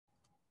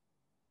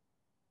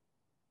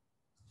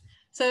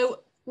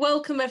So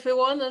welcome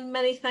everyone, and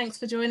many thanks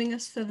for joining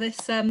us for this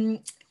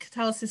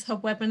Catalysis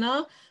Hub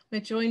webinar.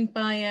 We're joined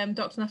by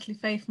Dr. Natalie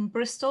Fey from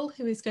Bristol,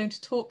 who is going to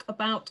talk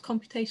about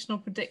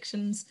computational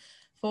predictions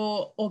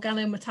for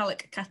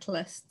organometallic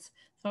catalysts.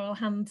 So I'll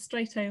hand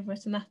straight over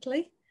to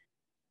Natalie.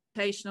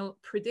 Computational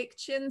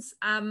predictions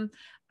and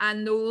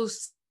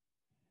also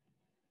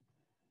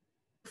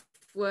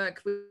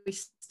work we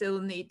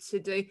still need to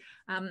do,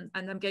 and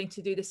I'm going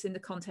to do this in the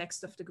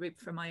context of the group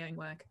from my own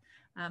work.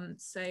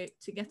 So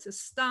to get us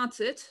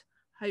started,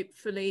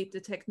 hopefully the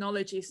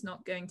technology is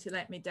not going to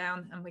let me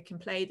down and we can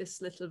play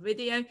this little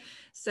video.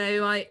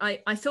 So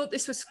I thought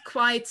this was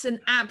quite an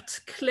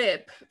apt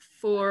clip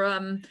for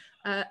an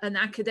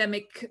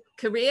academic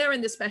career,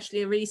 and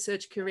especially a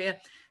research career.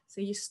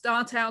 So you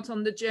start out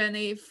on the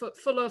journey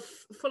full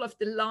of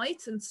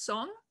delight and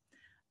song,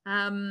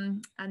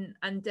 and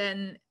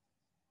then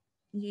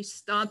you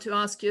start to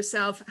ask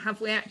yourself,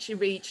 have we actually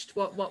reached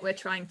what we're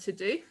trying to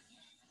do?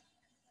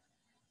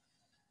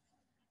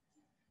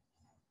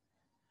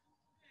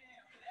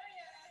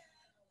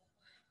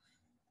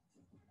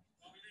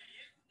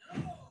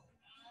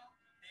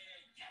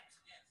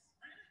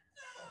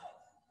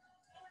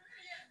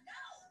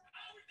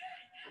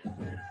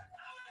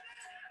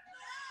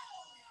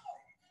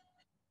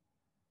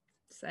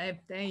 So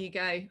there you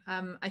go.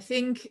 I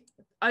think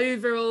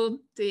overall,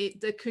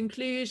 the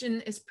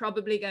conclusion is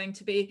probably going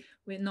to be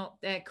we're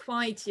not there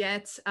quite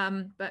yet,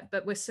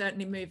 but we're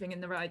certainly moving in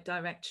the right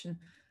direction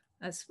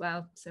as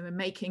well. So we're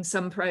making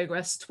some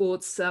progress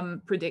towards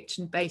some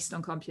prediction based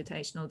on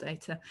computational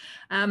data.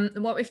 And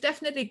what we've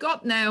definitely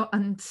got now,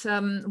 and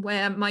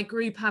where my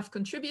group have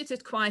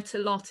contributed quite a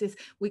lot, is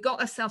we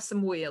got ourselves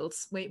some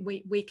wheels.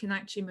 We can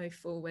actually move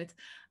forward.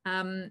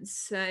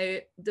 So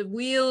the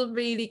wheel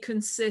really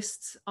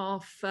consists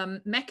of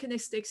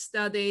mechanistic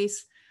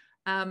studies,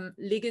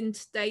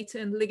 ligand data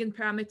and ligand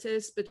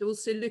parameters, but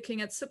also looking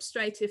at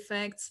substrate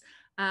effects.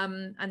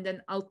 And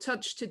then I'll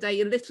touch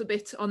today a little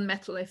bit on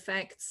metal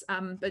effects,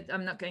 but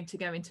I'm not going to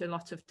go into a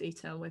lot of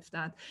detail with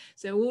that.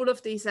 So all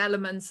of these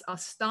elements are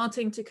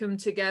starting to come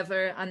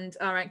together and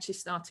are actually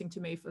starting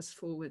to move us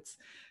forwards.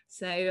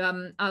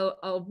 So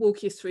I'll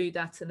walk you through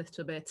that a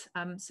little bit.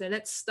 So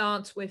let's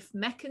start with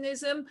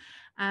mechanism.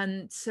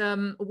 And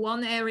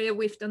one area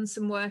we've done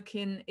some work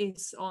in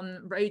is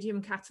on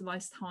rhodium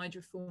catalyzed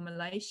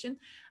hydroformylation.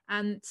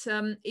 And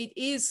it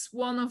is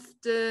one of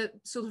the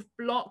sort of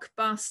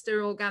blockbuster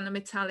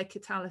organometallic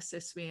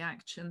catalysis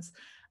reactions.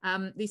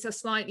 These are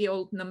slightly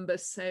old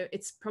numbers, so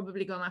it's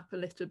probably gone up a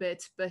little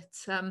bit, but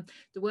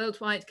the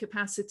worldwide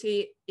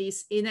capacity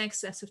is in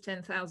excess of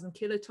 10,000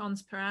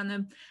 kilotons per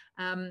annum.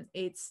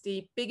 It's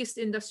the biggest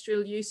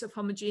industrial use of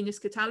homogeneous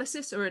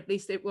catalysis, or at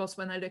least it was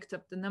when I looked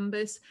up the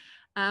numbers.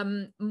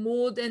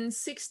 More than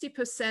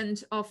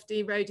 60% of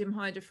the rhodium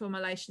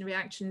hydroformylation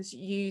reactions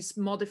use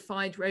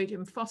modified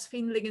rhodium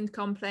phosphine ligand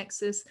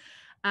complexes.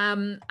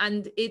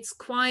 And it's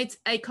quite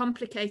a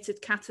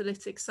complicated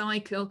catalytic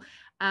cycle,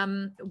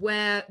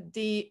 where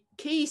the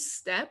key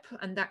step,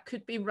 and that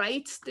could be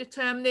rate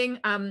determining,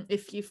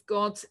 if you've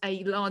got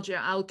a larger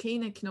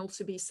alkene, it can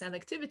also be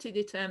selectivity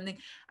determining,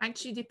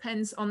 actually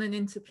depends on an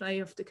interplay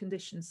of the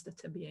conditions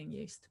that are being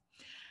used.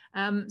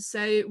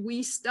 So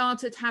we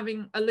started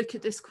having a look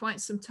at this quite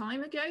some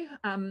time ago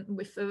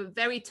with a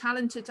very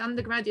talented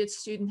undergraduate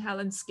student,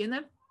 Helen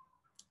Skinner.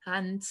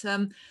 And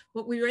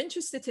what we were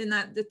interested in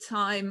at the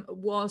time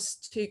was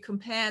to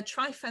compare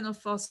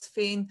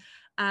triphenylphosphine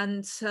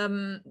and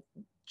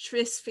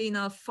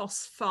trisphenyl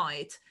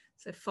phosphide,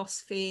 so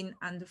phosphine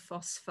and a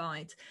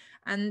phosphide.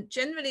 And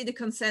generally the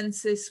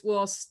consensus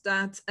was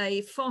that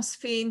a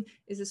phosphine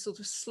is a sort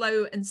of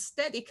slow and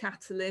steady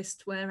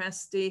catalyst,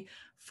 whereas the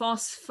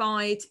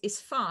phosphide is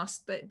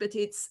fast, but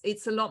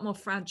it's a lot more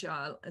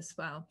fragile as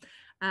well.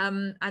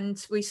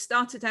 And we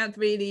started out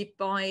really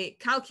by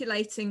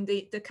calculating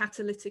the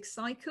catalytic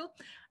cycle.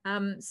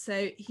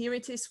 So here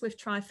it is with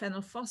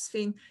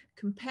triphenylphosphine,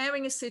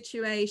 comparing a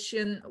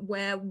situation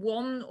where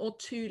one or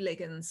two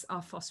ligands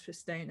are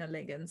phosphorus-donor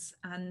ligands.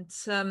 And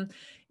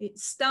it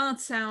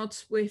starts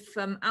out with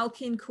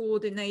alkene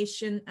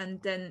coordination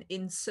and then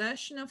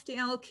insertion of the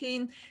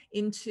alkene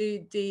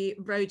into the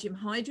rhodium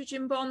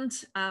hydrogen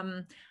bond.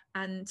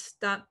 And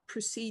that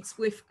proceeds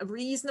with a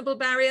reasonable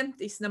barrier.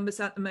 These numbers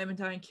at the moment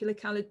are in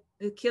kilocalories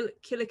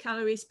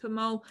per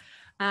mole.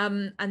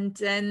 And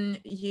then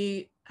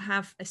you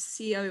have a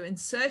CO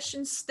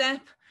insertion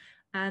step.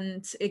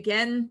 And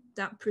again,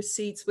 that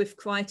proceeds with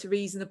quite a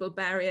reasonable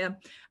barrier.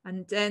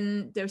 And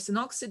then there's an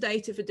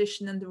oxidative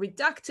addition and the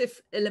reductive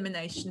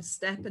elimination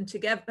step. And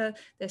together,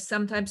 they're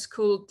sometimes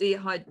called the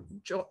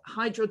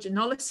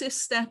hydrogenolysis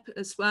step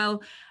as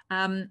well.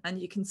 And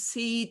you can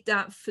see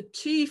that for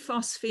two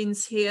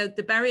phosphines here,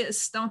 the barrier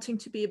is starting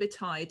to be a bit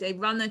high. They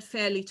run at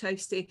fairly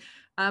toasty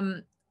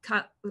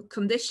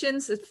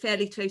conditions at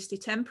fairly toasty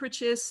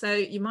temperatures, so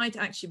you might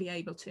actually be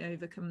able to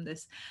overcome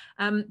this.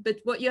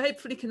 But what you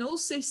hopefully can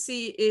also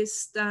see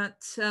is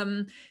that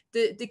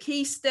the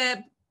key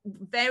step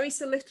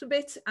varies a little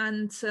bit,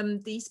 and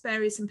these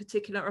berries in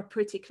particular are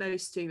pretty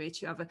close to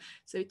each other.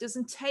 So it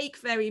doesn't take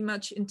very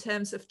much in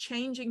terms of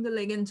changing the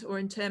ligand or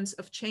in terms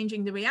of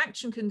changing the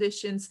reaction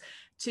conditions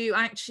to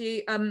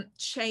actually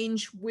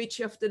change which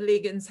of the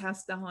ligands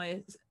has the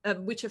highest,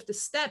 which of the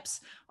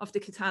steps of the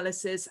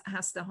catalysis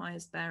has the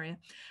highest barrier.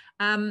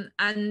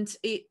 And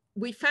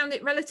we found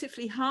it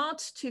relatively hard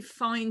to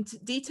find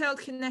detailed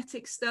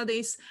kinetic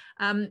studies,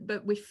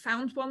 but we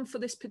found one for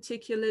this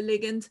particular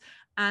ligand.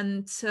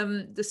 And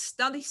the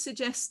study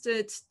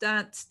suggested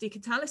that the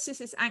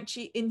catalysis is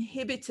actually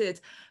inhibited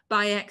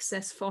by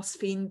excess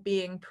phosphine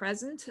being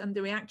present, and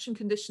the reaction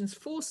conditions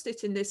forced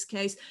it in this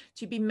case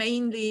to be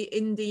mainly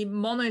in the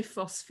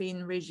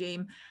monophosphine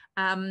regime.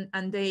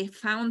 And they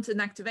found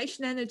an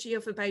activation energy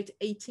of about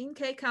 18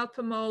 kcal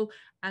per mole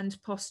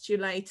and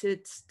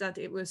postulated that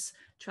it was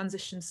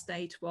transition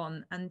state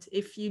 1. And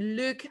if you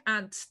look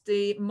at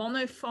the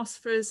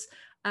monophosphorus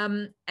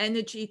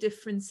energy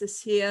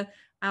differences here,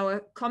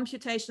 our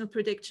computational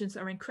predictions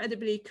are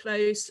incredibly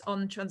close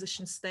on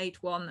transition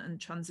state 1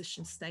 and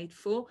transition state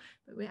 4,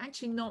 but we're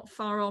actually not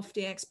far off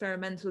the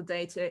experimental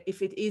data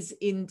if it is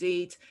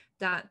indeed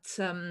that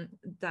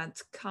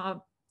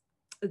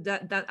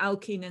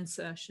alkene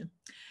insertion.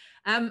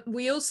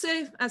 We also,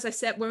 as I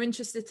said, we're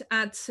interested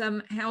at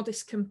how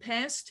this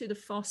compares to the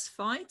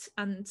phosphite,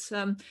 and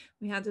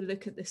we had a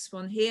look at this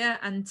one here.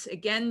 And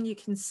again, you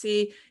can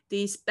see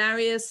these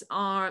barriers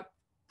are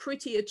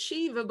pretty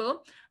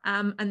achievable.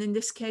 And in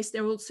this case,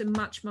 they're also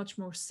much, much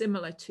more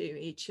similar to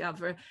each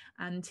other.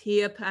 And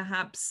here,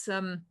 perhaps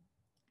a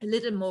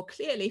little more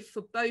clearly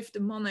for both the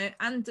mono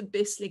and the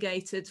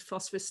bis-ligated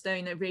phosphorus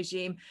donor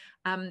regime,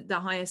 the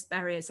highest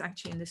barrier is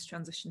actually in this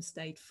transition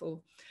state 4.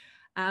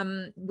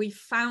 We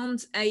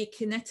found a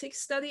kinetic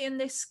study in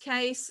this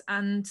case,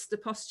 and the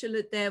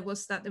postulate there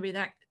was that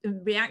the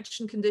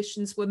reaction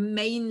conditions were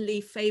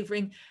mainly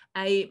favoring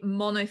a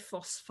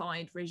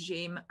monophosphide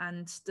regime,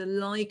 and the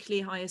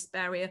likely highest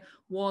barrier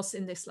was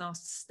in this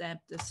last step,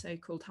 the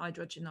so-called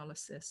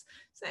hydrogenolysis.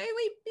 So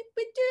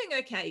we're doing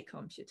okay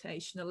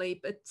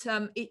computationally, but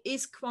it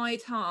is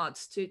quite hard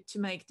to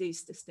make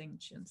these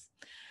distinctions.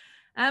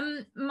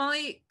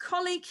 My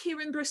colleague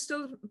here in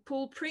Bristol,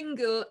 Paul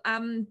Pringle,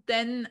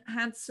 then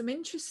had some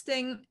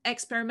interesting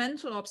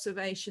experimental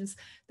observations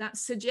that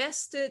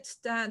suggested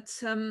that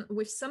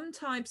with some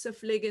types of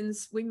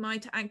ligands, we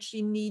might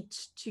actually need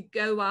to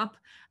go up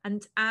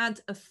and add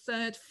a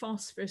third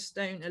phosphorus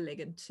donor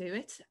ligand to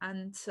it.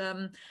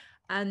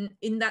 And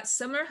in that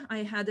summer,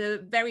 I had a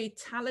very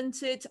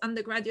talented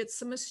undergraduate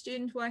summer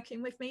student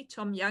working with me,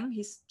 Tom Young.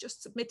 He's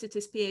just submitted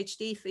his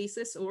PhD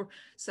thesis, or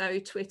so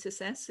Twitter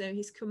says, so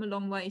he's come a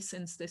long way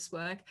since this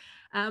work.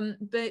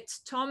 But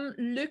Tom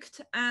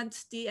looked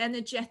at the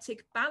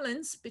energetic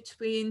balance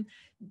between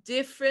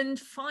different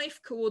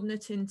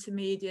 5-coordinate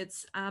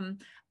intermediates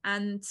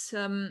and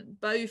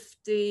both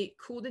the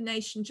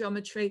coordination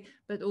geometry,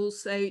 but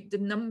also the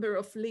number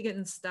of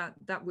ligands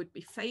that would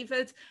be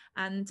favored.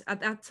 And at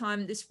that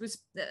time, this was,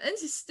 and it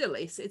still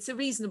is, it's a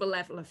reasonable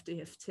level of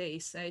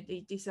DFT. So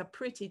these are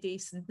pretty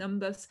decent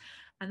numbers.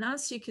 And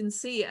as you can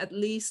see, at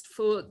least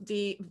for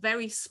the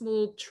very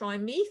small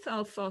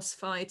trimethyl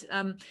phosphide,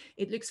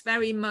 it looks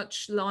very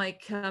much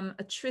like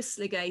a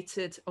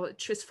tris-ligated or a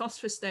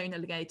tris-phosphorus donor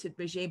ligated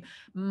regime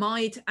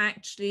might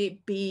actually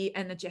be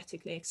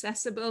energetically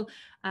accessible.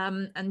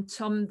 And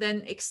Tom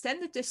then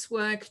extended this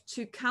work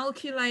to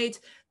calculate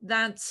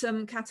that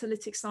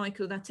catalytic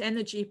cycle, that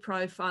energy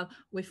profile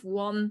with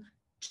 1,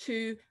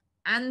 2,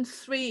 and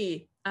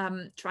 3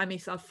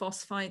 trimethyl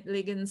phosphide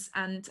ligands.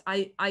 And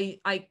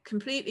I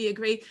completely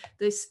agree.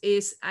 This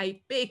is a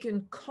big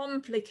and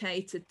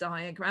complicated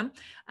diagram.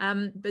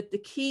 But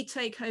the key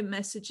take-home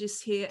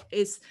messages here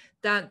is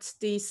that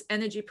these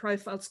energy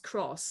profiles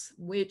cross,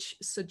 which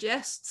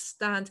suggests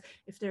that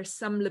if there's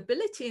some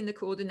lability in the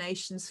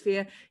coordination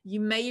sphere,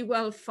 you may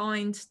well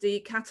find the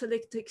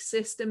catalytic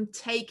system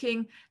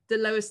taking the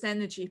lowest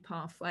energy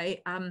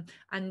pathway.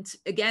 And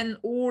again,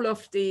 all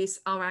of these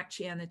are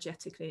actually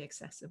energetically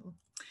accessible.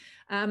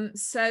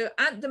 So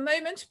at the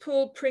moment,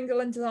 Paul Pringle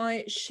and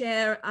I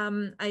share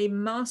a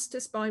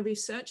master's by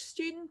research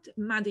student,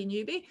 Maddie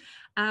Newby,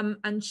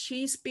 and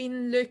she's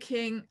been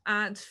looking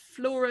at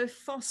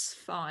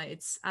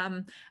fluorophosphides.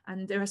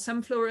 And there are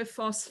some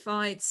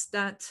fluorophosphides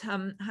that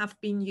have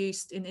been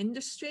used in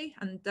industry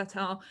and that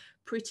are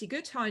pretty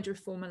good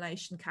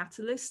hydroformylation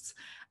catalysts.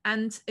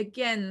 And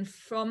again,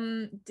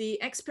 from the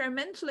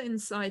experimental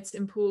insights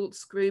in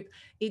Paul's group,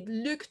 it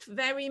looked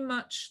very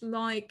much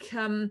like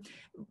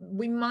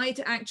we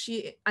might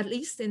actually, at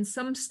least in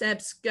some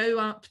steps, go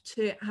up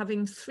to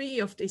having 3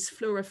 of these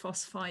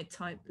fluorophosphide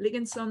type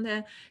ligands on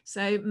there.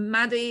 So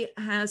Maddie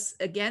has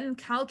again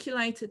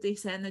calculated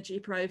these energy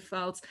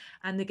profiles.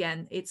 And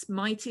again, it's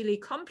mightily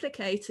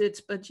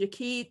complicated, but your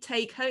key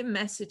take home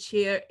message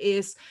here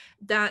is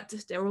that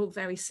they're all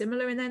very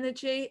similar in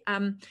energy.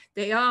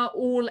 They are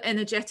all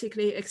energetically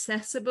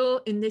accessible.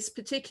 In this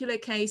particular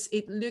case,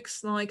 it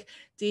looks like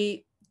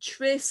the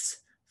tris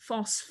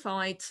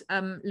phosphide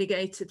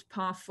ligated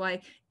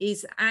pathway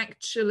is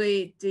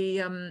actually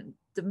the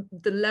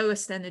the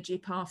lowest energy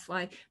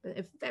pathway, but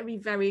they're very,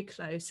 very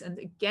close. And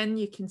again,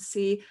 you can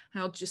see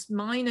how just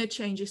minor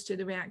changes to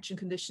the reaction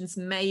conditions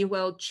may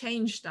well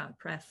change that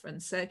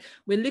preference. So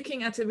we're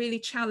looking at a really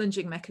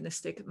challenging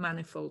mechanistic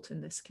manifold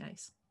in this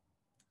case.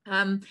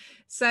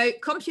 So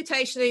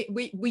computationally,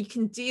 we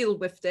can deal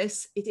with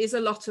this. It is a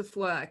lot of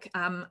work,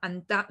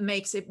 and that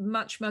makes it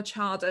much, much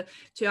harder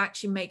to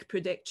actually make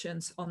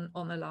predictions on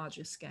a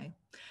larger scale.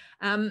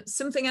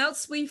 Something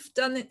else we've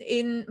done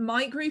in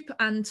my group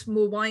and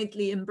more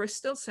widely in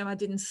Bristol, so I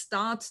didn't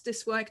start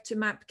this work to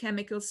map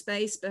chemical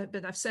space,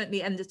 but I've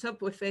certainly ended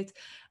up with it,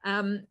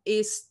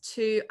 is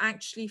to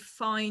actually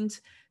find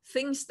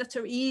things that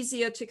are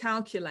easier to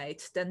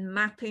calculate than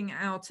mapping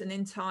out an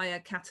entire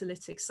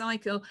catalytic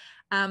cycle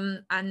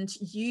and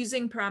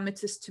using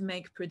parameters to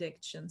make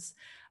predictions.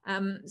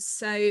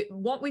 So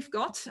what we've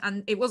got,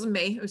 and it wasn't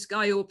me, it was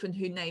Guy Orpen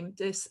who named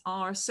this,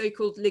 are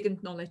so-called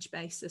ligand knowledge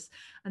bases.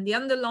 And the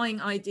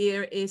underlying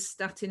idea is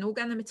that in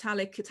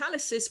organometallic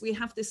catalysis, we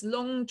have this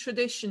long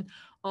tradition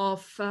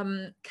of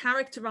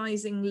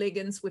characterizing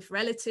ligands with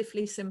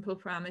relatively simple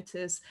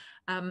parameters.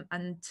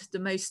 And the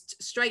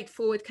most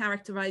straightforward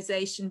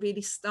characterization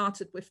really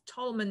started with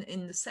Tolman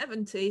in the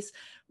 70s,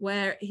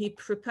 where he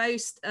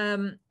proposed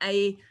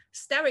a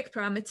steric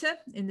parameter,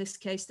 in this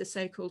case, the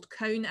so-called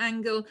cone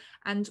angle,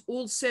 and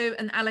also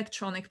an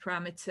electronic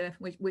parameter,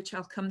 which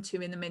I'll come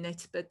to in a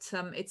minute, but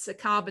it's a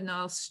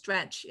carbonyl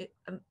stretch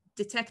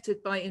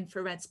detected by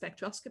infrared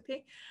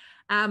spectroscopy.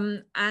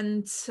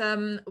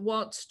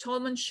 What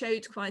Tolman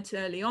showed quite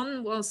early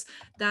on was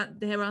that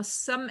there are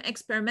some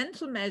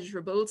experimental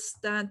measurables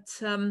that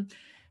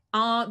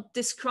are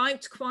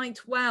described quite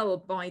well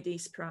by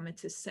these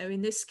parameters. So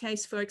in this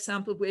case, for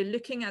example, we're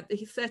looking at the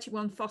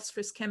 31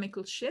 phosphorus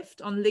chemical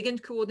shift on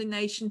ligand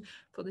coordination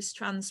for this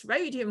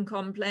trans-rhodium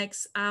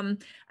complex.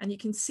 And you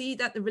can see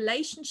that the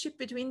relationship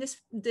between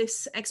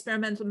this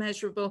experimental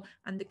measurable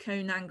and the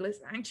cone angle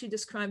is actually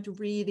described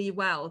really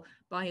well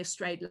by a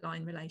straight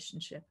line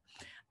relationship.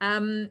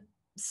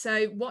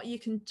 So what you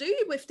can do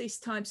with these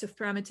types of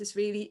parameters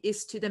really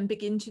is to then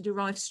begin to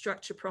derive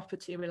structure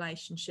property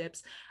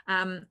relationships.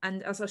 And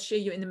as I'll show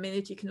you in a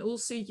minute, you can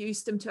also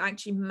use them to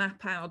actually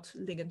map out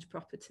ligand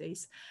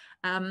properties.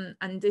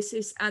 And this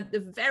is at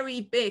the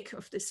very big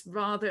of this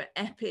rather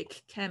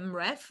epic Chem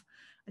ref.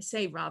 I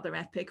say rather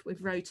epic,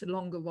 we've wrote a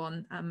longer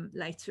one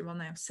later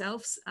on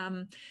ourselves.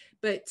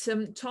 But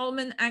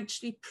Tolman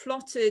actually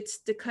plotted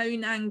the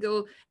cone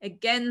angle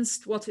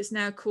against what is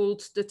now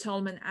called the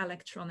Tolman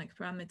electronic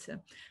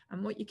parameter.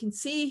 And what you can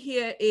see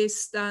here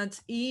is that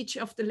each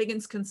of the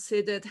ligands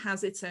considered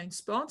has its own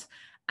spot.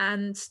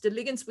 And the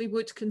ligands we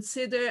would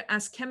consider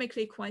as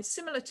chemically quite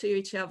similar to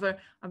each other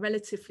are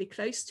relatively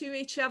close to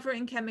each other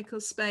in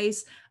chemical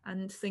space,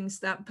 and things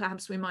that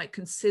perhaps we might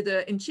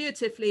consider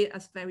intuitively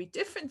as very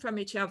different from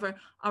each other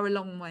are a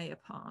long way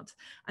apart.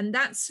 And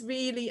that's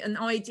really an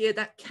idea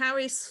that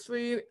carries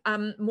through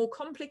more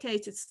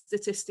complicated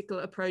statistical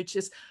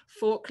approaches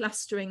for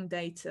clustering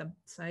data.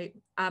 So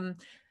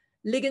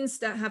ligands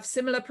that have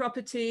similar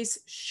properties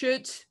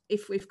should,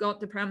 if we've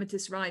got the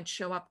parameters right,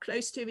 show up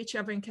close to each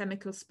other in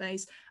chemical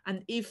space.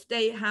 And if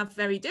they have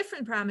very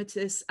different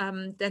parameters,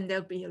 then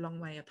they'll be a long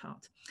way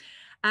apart.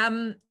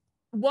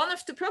 One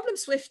of the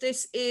problems with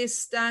this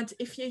is that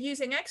if you're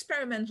using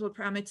experimental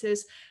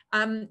parameters,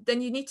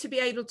 then you need to be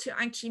able to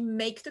actually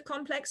make the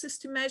complexes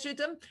to measure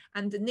them.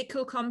 And the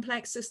nickel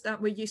complexes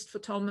that were used for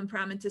Tolman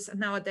parameters are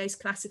nowadays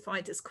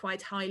classified as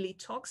quite highly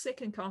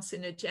toxic and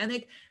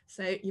carcinogenic.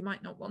 So you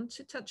might not want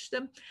to touch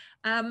them.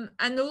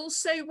 And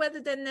also whether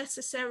they're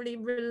necessarily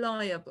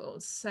reliable.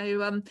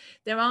 So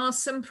there are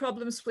some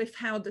problems with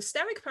how the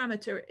steric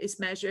parameter is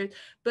measured,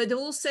 but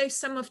also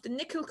some of the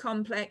nickel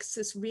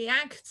complexes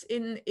react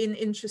in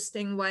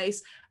interesting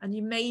ways, and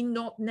you may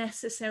not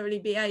necessarily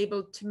be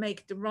able to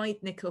make the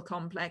right nickel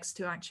complex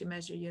to actually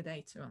measure your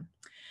data on.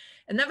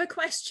 Another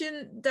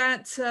question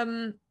that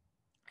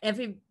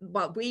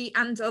we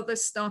and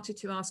others started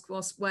to ask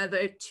was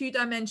whether 2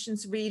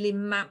 dimensions really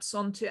maps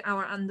onto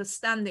our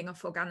understanding of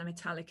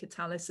organometallic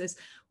catalysis,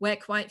 where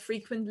quite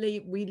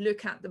frequently we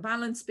look at the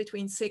balance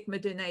between sigma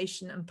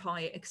donation and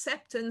pi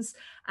acceptance,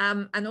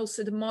 and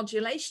also the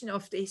modulation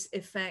of these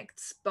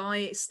effects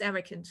by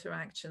steric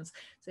interactions.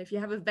 So if you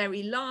have a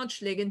very large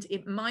ligand,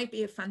 it might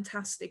be a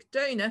fantastic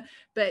donor,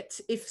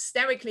 but if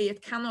sterically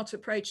it cannot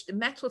approach the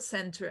metal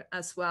center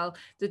as well,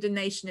 the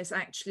donation is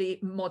actually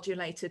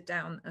modulated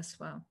down as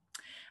well.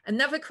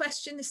 Another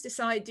question is this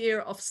idea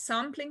of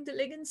sampling the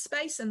ligand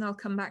space, and I'll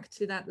come back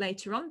to that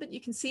later on, but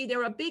you can see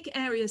there are big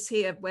areas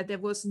here where there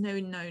was no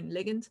known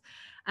ligand.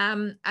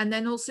 And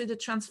then also the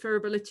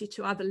transferability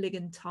to other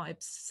ligand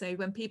types. So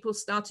when people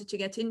started to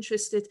get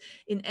interested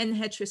in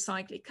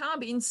N-heterocyclic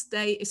carbenes,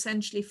 they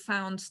essentially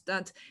found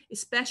that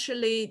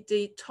especially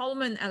the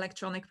Tolman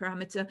electronic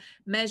parameter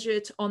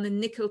measured on a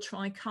nickel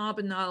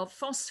tricarbonyl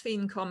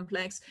phosphine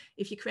complex,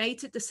 if you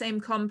created the same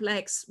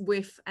complex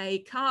with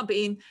a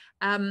carbene,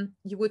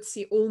 you would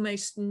see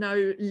almost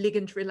no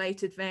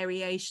ligand-related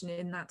variation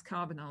in that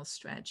carbonyl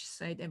stretch.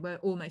 So they were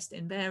almost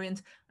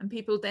invariant, and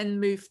people then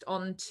moved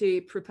on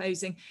to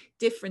proposing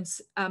different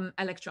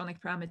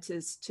electronic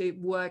parameters to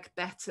work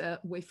better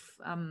with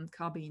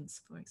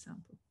carbenes, for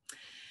example.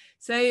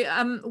 So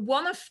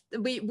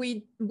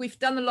we've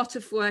done a lot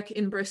of work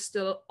in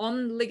Bristol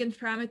on ligand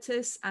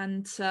parameters,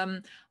 and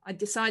I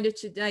decided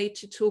today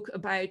to talk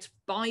about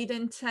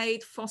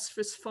bidentate,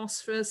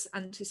 phosphorus,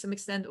 and to some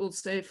extent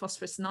also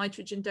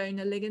phosphorus-nitrogen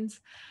donor ligands.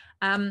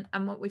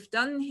 And what we've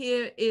done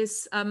here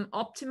is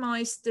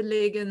optimize the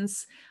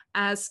ligands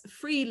as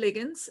free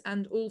ligands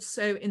and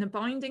also in a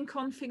binding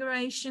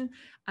configuration.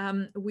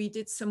 We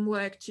did some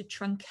work to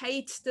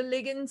truncate the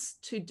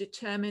ligands to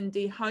determine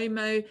the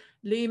HOMO,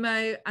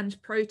 LUMO, and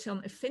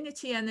proton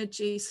affinity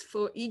energies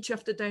for each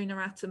of the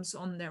donor atoms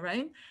on their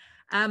own.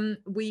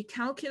 We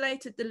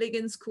calculated the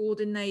ligands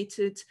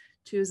coordinated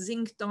to a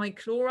zinc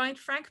dichloride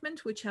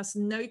fragment, which has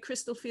no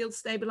crystal field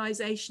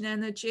stabilization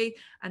energy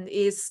and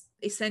is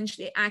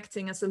essentially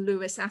acting as a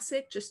Lewis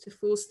acid just to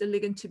force the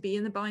ligand to be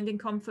in the binding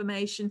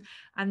conformation,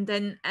 and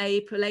then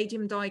a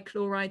palladium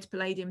dichloride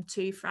palladium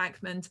 2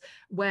 fragment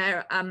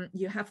where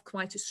you have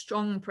quite a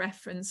strong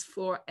preference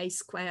for a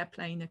square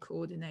planar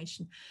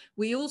coordination.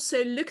 We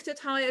also looked at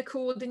higher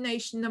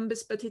coordination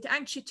numbers, but it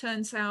actually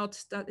turns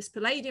out that this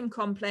palladium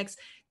complex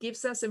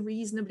gives us a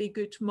reasonably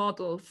good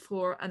model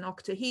for an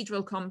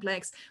octahedral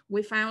complex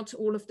without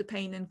all of the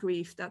pain and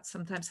grief that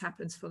sometimes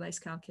happens for those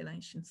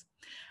calculations.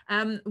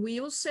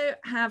 We also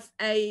have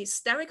a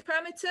steric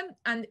parameter,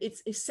 and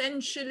it's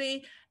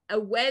essentially a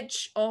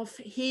wedge of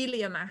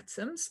helium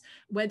atoms,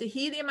 where the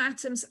helium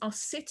atoms are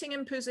sitting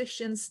in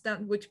positions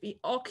that would be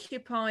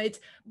occupied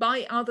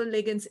by other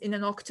ligands in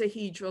an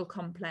octahedral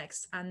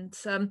complex. And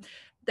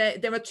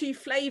there are two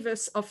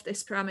flavors of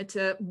this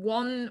parameter,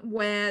 one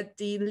where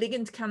the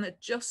ligand can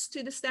adjust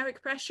to the steric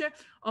pressure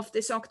of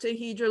this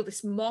octahedral,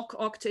 this mock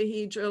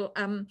octahedral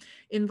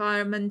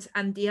environment,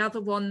 and the other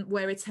one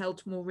where it's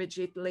held more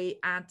rigidly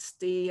at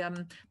the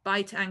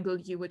bite angle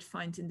you would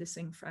find in the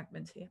zinc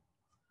fragment here.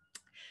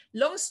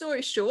 Long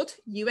story short,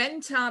 you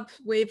end up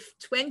with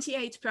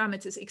 28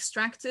 parameters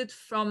extracted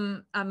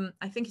from,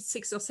 I think it's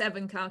 6 or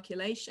 7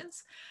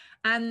 calculations.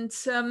 And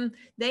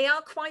they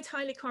are quite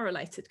highly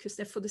correlated because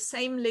they're for the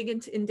same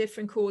ligand in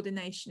different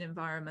coordination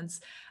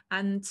environments.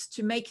 And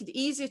to make it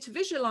easier to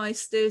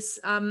visualize this,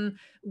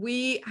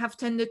 we have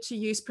tended to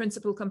use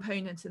principal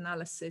component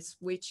analysis,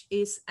 which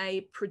is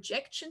a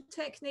projection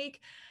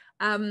technique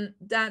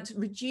that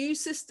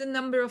reduces the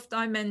number of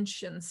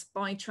dimensions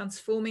by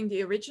transforming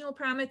the original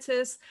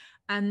parameters.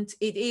 And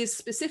it is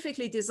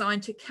specifically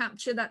designed to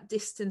capture that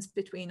distance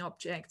between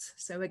objects.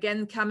 So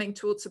again, coming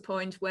towards a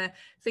point where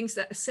things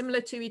that are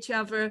similar to each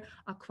other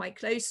are quite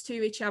close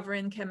to each other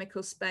in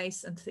chemical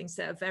space, and things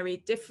that are very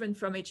different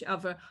from each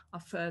other are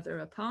further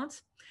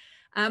apart.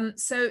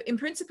 So in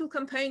principal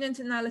component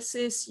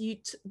analysis, you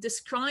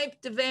describe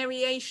the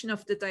variation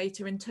of the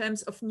data in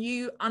terms of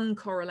new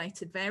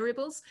uncorrelated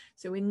variables.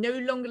 So we're no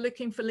longer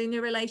looking for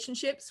linear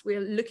relationships,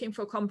 we're looking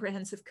for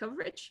comprehensive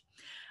coverage.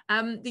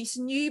 These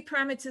new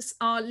parameters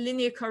are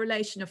linear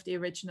correlation of the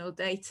original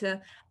data,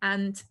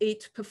 and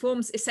it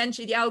performs,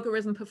 essentially the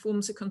algorithm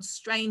performs a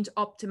constrained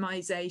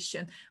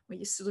optimization where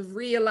you sort of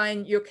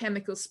realign your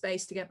chemical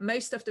space to get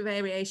most of the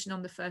variation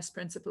on the first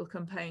principal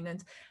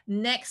component,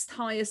 next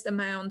highest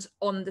amount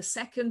on the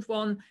second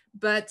one,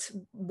 but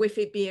with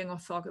it being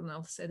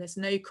orthogonal. So there's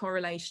no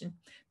correlation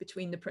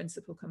between the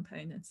principal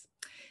components.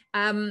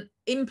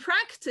 In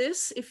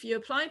practice, if you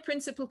apply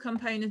principal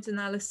component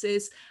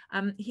analysis,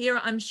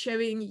 here I'm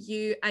showing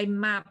you a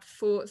map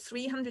for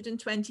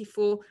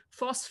 324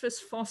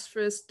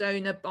 phosphorus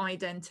donor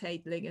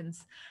bidentate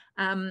ligands.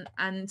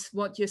 And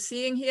what you're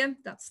seeing here,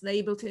 that's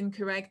labeled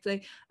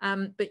incorrectly,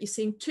 but you're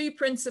seeing two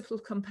principal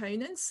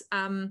components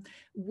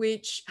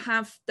which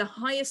have the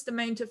highest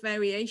amount of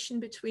variation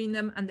between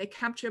them, and they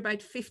capture about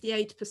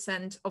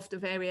 58% of the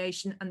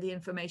variation and the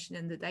information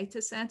in the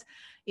data set.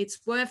 It's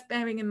worth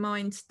bearing in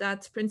mind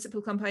that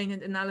principal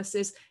component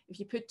analysis, if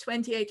you put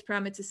 28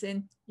 parameters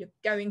in, you're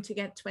going to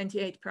get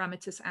 28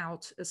 parameters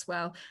out as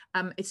well.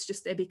 It's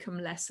just they become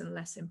less and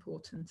less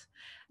important.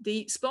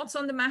 The spots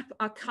on the map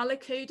are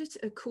color-coded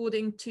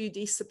according to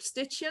the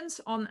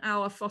substituents on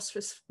our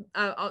phosphorus,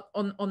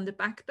 on the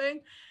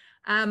backbone.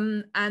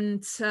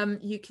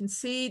 You can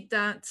see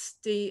that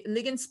the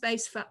ligand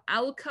space for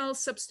alkyl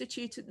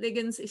substituted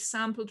ligands is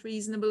sampled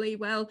reasonably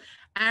well.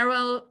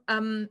 Aryl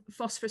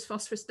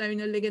phosphorus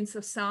donor ligands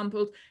are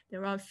sampled.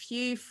 There are a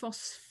few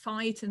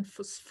phosphite and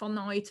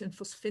phosphonite and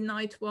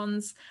phosphinite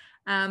ones,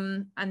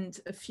 and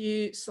a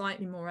few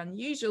slightly more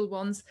unusual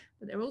ones,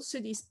 but there are also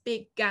these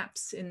big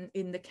gaps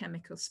in the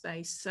chemical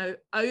space. So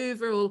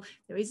overall,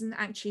 there isn't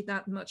actually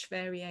that much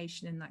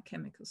variation in that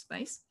chemical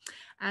space.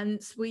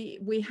 And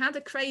we had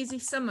a crazy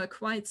summer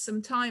quite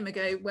some time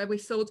ago where we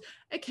thought,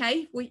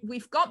 okay,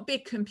 we've got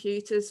big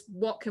computers,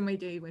 what can we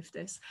do with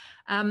this?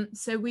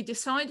 So we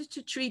decided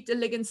to treat the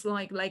ligands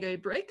like Lego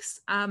bricks.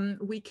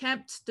 We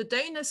kept the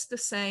donors the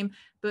same,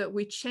 but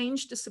we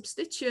changed the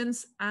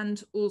substituents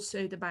and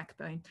also the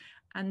backbone.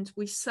 And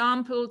we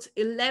sampled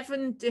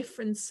 11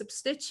 different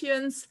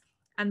substituents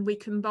and we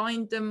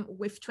combined them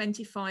with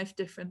 25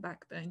 different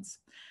backbones.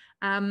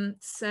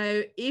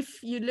 So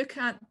if you look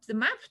at the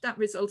map that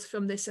results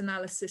from this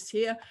analysis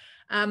here,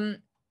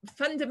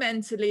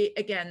 fundamentally,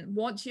 again,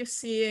 what you're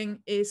seeing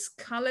is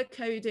color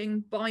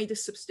coding by the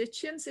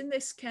substituents in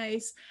this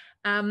case,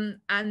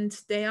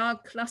 and they are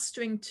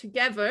clustering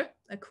together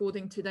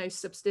according to those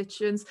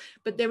substituents,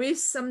 but there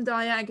is some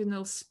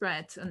diagonal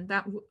spread, and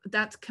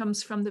that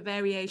comes from the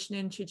variation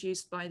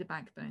introduced by the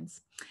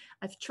backbones.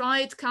 I've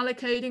tried color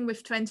coding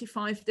with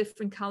 25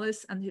 different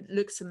colors and it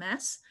looks a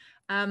mess.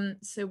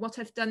 So what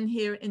I've done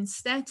here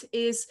instead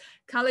is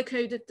color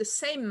coded the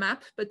same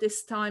map, but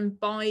this time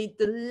by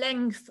the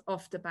length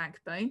of the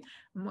backbone.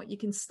 And what you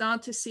can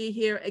start to see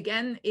here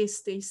again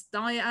is these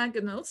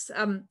diagonals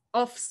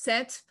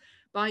offset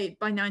by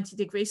 90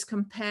 degrees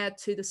compared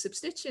to the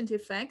substituent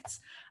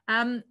effects.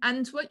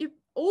 And what you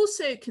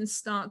also can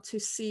start to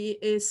see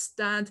is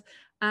that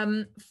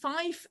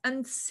 5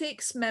 and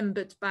 6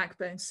 membered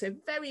backbones, so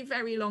very,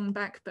 very long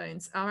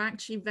backbones, are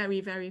actually very,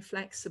 very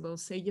flexible.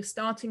 So you're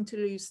starting to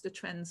lose the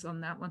trends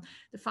on that one.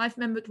 The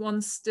 5-membered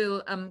ones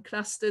still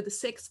cluster, the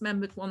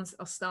 6-membered ones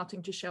are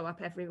starting to show up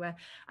everywhere.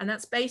 And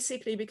that's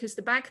basically because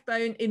the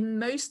backbone in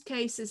most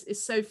cases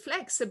is so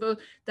flexible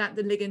that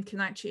the ligand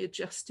can actually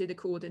adjust to the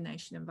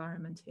coordination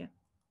environment here.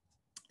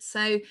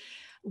 So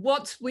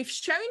what we've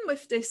shown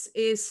with this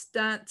is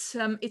that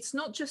it's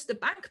not just the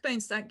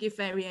backbones that give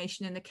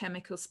variation in the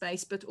chemical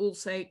space, but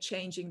also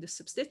changing the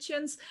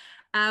substituents.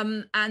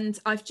 And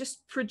I've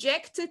just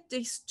projected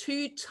these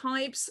two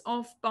types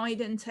of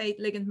bidentate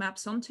ligand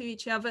maps onto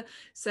each other.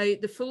 So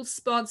the full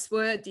spots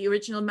were the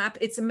original map.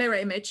 It's a mirror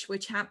image,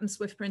 which happens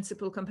with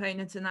principal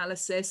component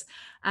analysis.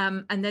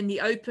 And then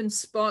the open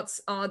spots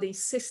are the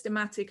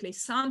systematically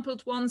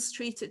sampled ones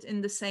treated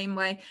in the same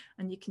way.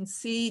 And you can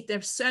see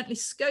there's certainly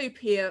scope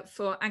here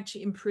for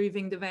actually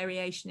improving the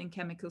variation in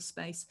chemical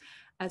space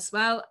as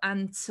well.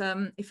 And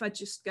if I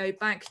just go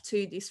back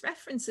to these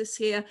references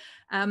here,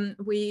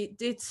 we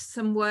did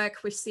some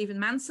work with Stephen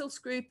Mansell's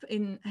group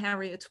in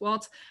Harriet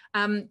Watt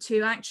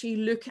to actually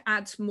look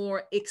at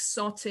more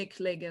exotic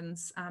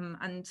ligands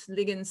and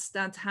ligands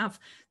that have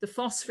the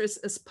phosphorus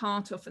as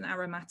part of an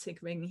aromatic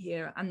ring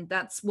here. And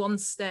that's one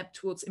step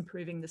towards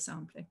improving the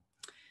sampling.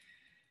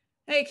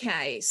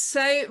 Okay,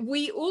 so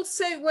we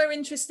also were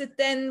interested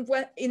then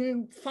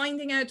in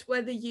finding out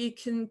whether you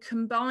can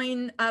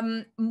combine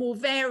more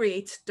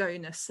varied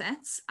donor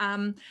sets.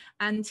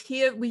 And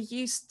here we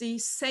used the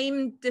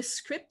same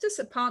descriptors,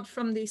 apart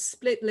from the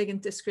split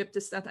ligand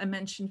descriptors that I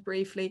mentioned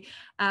briefly,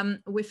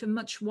 with a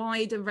much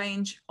wider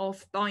range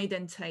of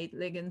bidentate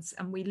ligands.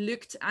 And we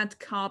looked at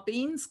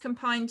carbenes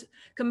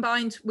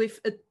combined with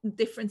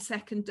different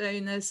second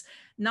donors,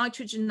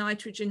 nitrogen,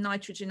 nitrogen,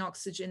 nitrogen,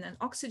 oxygen, and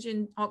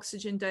oxygen,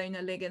 oxygen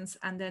donor ligands,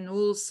 and then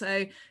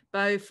also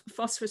both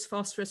phosphorus,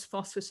 phosphorus,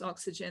 phosphorus,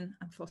 oxygen,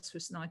 and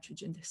phosphorus,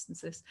 nitrogen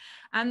distances.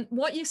 And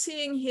what you're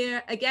seeing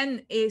here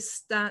again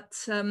is that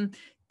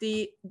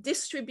the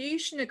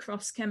distribution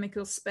across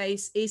chemical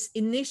space is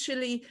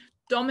initially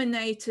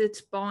dominated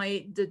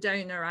by the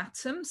donor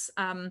atoms.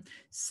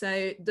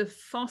 So the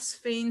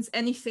phosphines,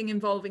 anything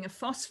involving a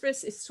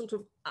phosphorus is sort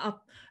of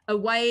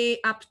away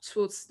up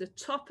towards the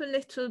top a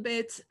little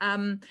bit.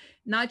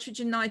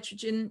 Nitrogen,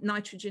 nitrogen,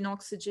 nitrogen,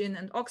 oxygen,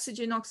 and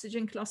oxygen,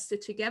 oxygen cluster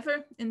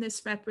together in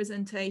this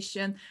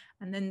representation.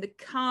 And then the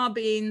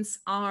carbenes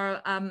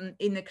are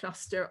in a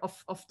cluster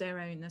of their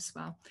own as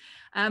well.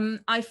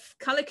 I've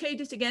color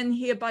coded again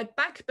here by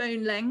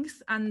backbone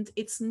length, and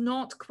it's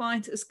not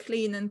quite as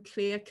clean and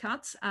clear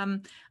cut.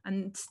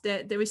 And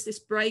there is this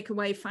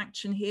breakaway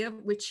fraction here,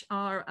 which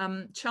are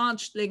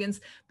charged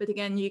ligands. But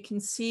again, you can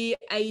see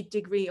a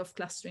degree of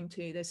clustering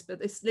to this, but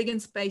this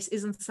ligand space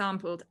isn't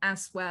sampled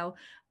as well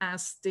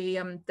as the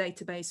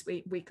database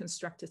we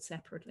constructed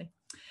separately.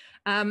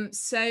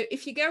 So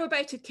if you go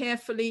about it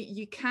carefully,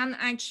 you can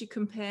actually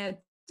compare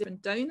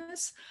different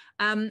donors.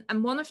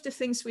 And one of the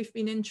things we've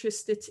been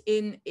interested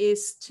in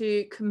is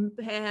to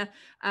compare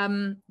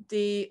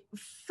the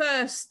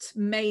first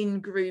main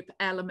group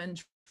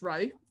element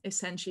row,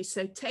 essentially.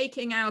 So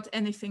taking out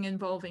anything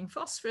involving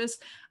phosphorus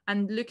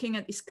and looking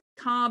at these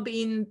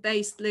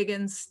carbene-based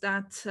ligands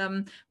that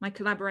my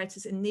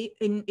collaborators in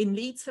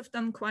Leeds have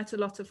done quite a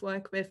lot of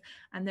work with,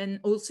 and then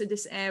also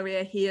this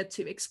area here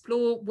to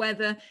explore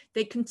whether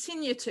they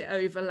continue to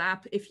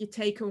overlap if you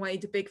take away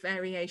the big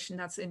variation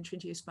that's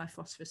introduced by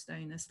phosphorus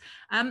donors.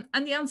 And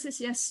the answer is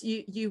yes,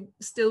 you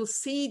still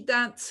see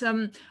that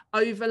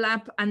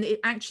overlap, and it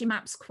actually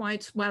maps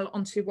quite well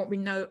onto what we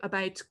know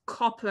about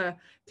copper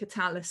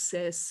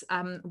catalysis,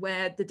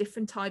 where the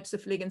different types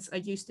of ligands are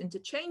used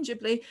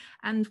interchangeably,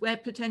 and where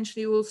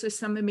potentially also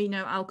some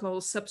amino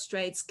alcohol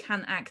substrates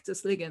can act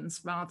as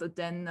ligands rather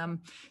than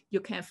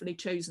your carefully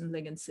chosen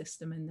ligand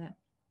system in there.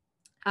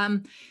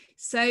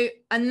 So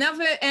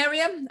another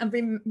area,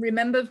 and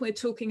remember we're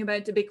talking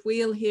about the big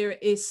wheel here,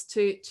 is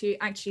to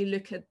actually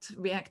look at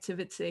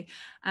reactivity.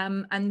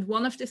 And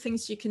one of the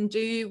things you can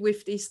do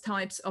with these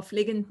types of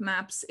ligand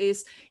maps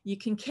is you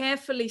can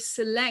carefully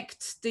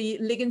select the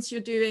ligands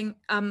you're doing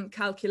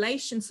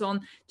calculations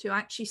on to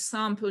actually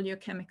sample your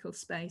chemical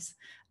space.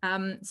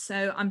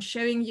 So I'm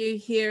showing you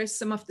here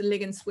some of the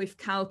ligands we've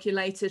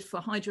calculated for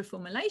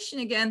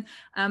hydroformylation again,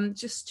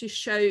 just to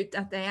show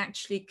that they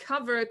actually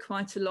cover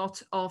quite a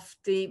lot of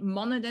the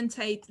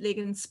monodentate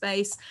ligand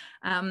space.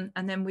 And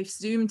then we've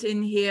zoomed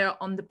in here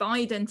on the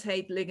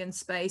bidentate ligand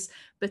space,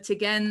 but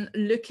again,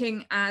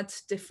 looking at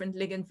different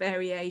ligand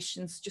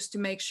variations just to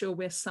make sure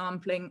we're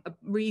sampling a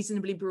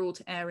reasonably broad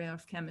area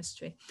of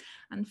chemistry.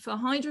 And for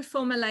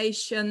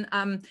hydroformylation,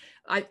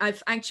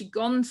 I've actually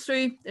gone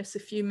through, there's a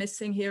few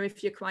missing here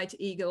if you're quite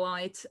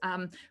eagle-eyed,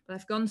 but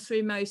I've gone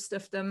through most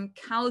of them,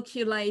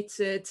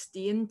 calculated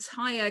the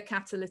entire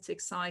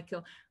catalytic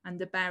cycle and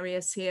the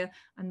barriers here,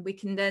 and we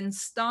can then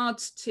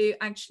start to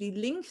actually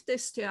link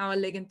this to our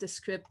ligand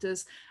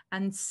descriptors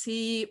and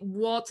see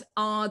what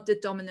are the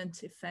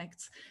dominant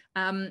effects.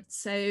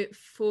 So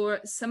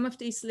for some of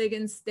these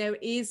ligands, there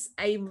is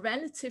a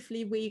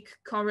relatively weak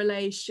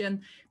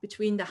correlation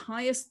between the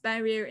highest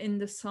barrier in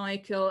the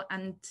cycle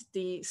and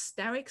the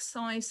steric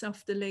size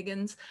of the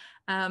ligand.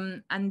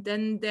 And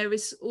then there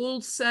is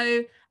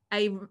also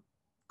a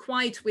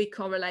quite weak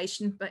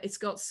correlation, but it's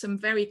got some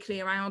very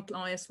clear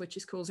outliers, which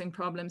is causing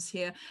problems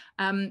here,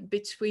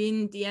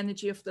 between the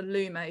energy of the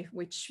LUMO,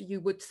 which you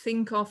would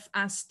think of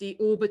as the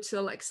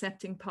orbital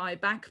accepting pi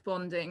back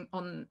bonding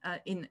on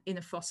in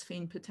a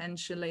phosphine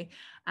potentially,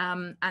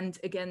 and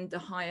again, the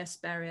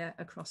highest barrier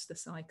across the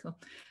cycle.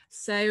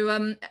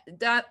 So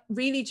that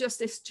really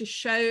just is to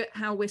show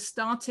how we're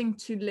starting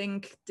to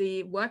link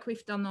the work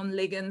we've done on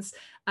ligands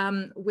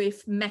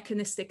with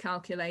mechanistic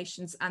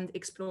calculations and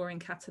exploring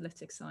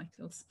catalytic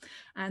cycles.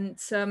 And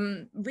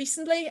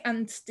recently,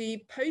 and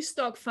the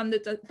postdoc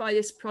funded by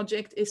this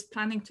project is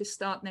planning to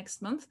start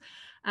next month.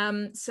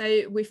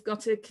 So we've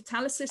got a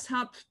Catalysis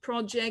Hub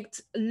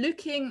project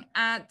looking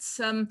at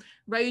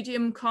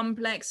rhodium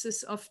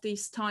complexes of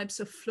these types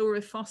of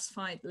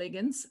fluorophosphide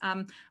ligands.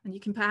 And you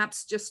can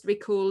perhaps just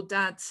recall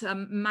that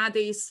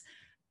Maddie's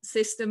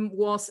system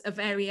was a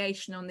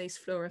variation on these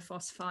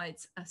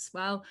fluorophosphides as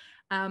well.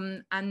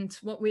 And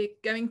what we're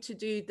going to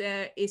do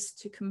there is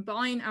to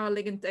combine our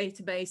ligand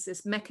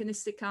databases,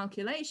 mechanistic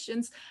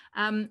calculations,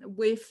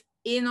 with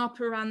in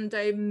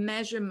operando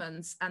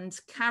measurements and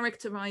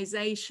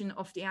characterization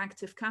of the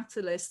active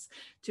catalysts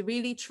to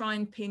really try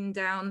and pin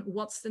down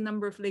what's the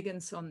number of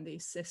ligands on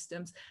these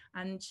systems.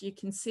 And you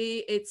can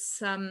see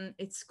it's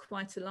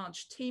quite a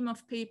large team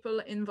of people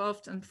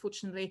involved.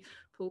 Unfortunately,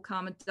 Paul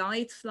Karma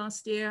died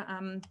last year,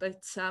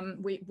 but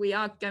we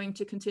are going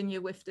to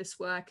continue with this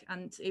work,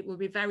 and it will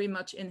be very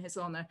much in his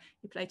honor.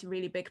 He played a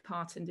really big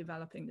part in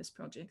developing this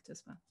project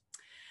as well.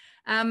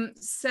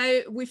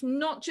 So we've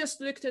not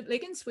just looked at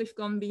ligands, we've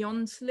gone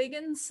beyond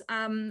ligands,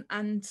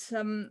 and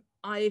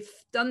I've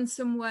done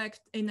some work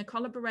in a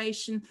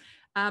collaboration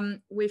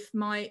with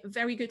my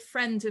very good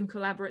friend and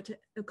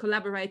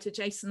collaborator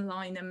Jason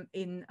Lynham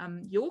in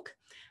York.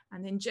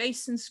 And in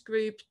Jason's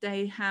group,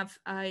 they have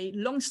a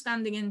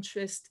long-standing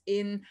interest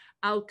in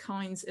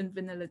alkynes and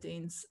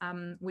vanillidines,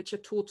 which are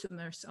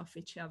tautomers of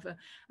each other.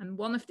 And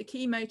one of the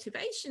key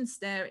motivations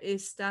there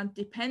is that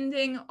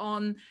depending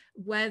on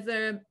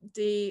whether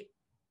the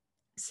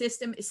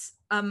system is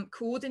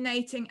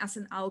coordinating as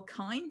an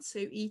alkyne, so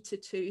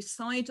eta2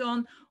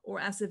 sidon, or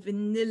as a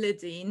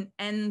vanillidine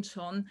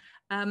enton,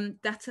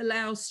 that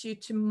allows you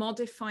to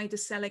modify the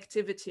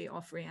selectivity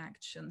of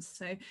reactions.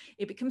 So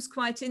it becomes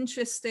quite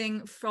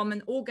interesting from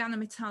an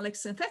organometallic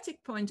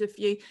synthetic point of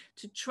view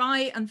to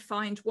try and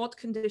find what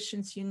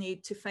conditions you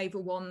need to favor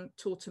one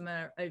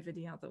tautomer over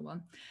the other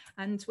one.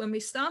 And when we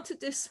started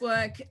this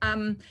work,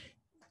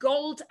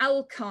 gold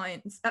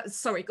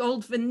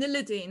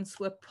vanillidines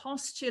were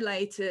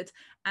postulated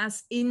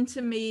as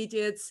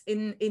intermediates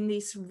in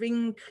these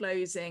ring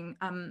closing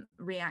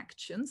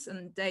reactions,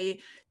 and they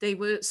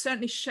were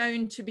certainly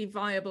shown to be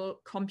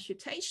viable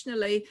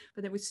computationally,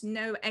 but there was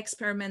no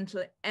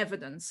experimental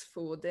evidence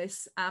for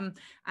this.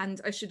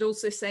 And I should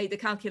also say the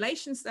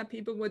calculations that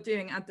people were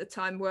doing at the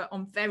time were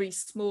on very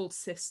small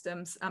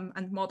systems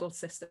and model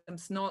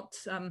systems, not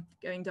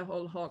going the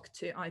whole hog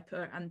to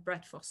IPER and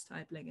Bredfos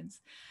type ligands.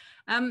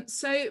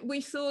 So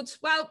we thought,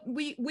 well,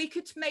 we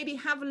could maybe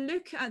have a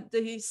look at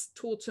these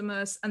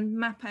tautomers and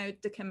map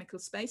out the chemical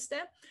space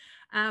there.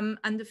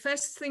 And the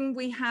first thing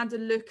we had a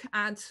look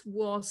at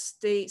was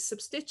the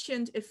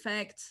substituent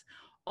effect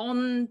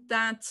on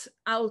that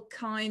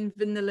alkyne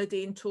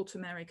vanillidine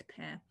tautomeric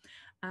pair.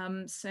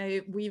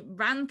 So we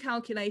ran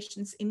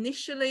calculations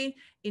initially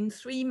in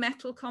 3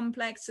 metal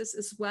complexes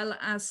as well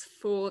as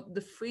for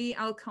the free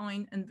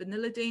alkyne and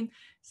vanillidine.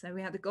 So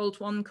we had a gold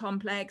 1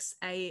 complex,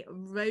 a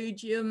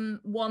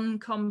rhodium 1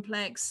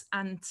 complex,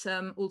 and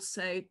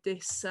also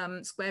this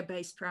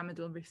square-based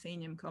pyramidal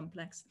ruthenium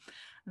complex.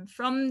 And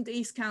from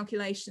these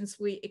calculations,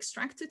 we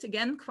extracted,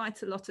 again,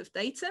 quite a lot of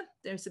data.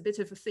 There's a bit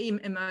of a theme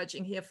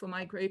emerging here for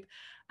my group.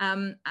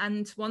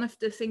 And one of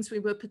the things we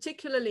were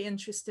particularly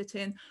interested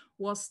in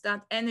was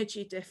that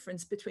energy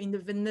difference between the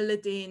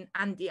vanillidine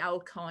and the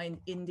alkyne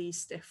in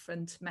these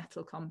different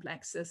metal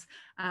complexes.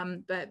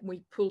 But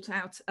we pulled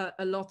out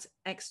a lot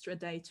extra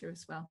data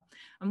as well.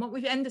 And what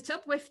we've ended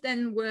up with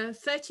then were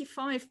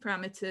 35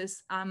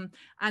 parameters.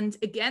 And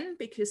again,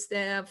 because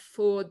they're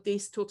for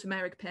these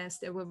tautomeric pairs,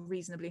 they were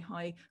reasonably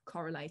high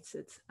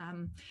correlated.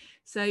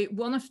 So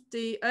one of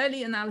the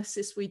early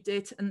analysis we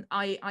did, and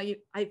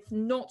I've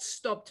not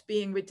stopped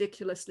being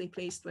ridiculously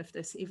pleased with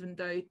this, even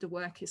though the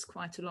work is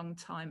quite a long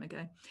time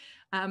ago.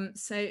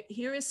 So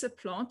here is a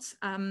plot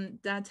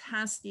that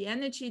has the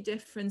energy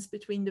difference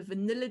between the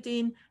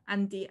vanillidine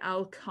and the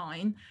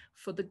alkyne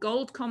for the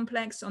gold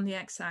complex on the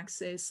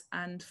x-axis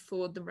and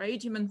for the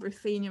rhodium and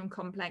ruthenium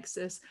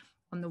complexes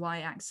on the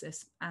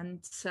y-axis.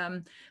 And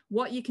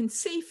what you can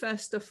see,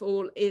 first of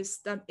all, is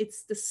that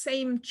it's the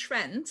same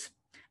trend,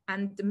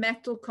 and the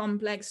metal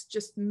complex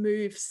just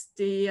moves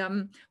the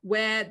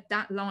where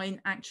that line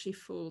actually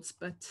falls.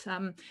 But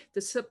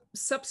the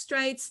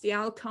substrates, the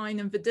alkyne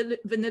and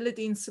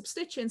vanillidine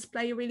substituents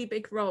play a really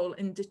big role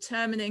in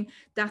determining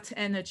that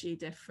energy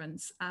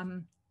difference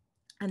and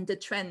the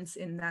trends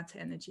in that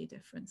energy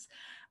difference.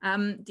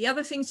 The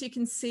other things you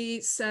can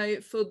see, so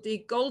for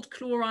the gold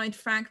chloride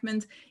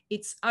fragment,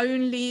 it's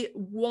only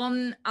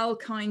one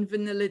alkyne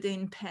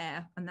vanillidine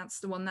pair, and that's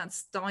the one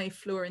that's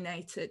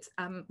difluorinated,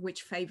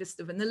 which favors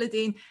the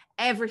vanillidine.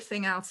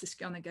 Everything else is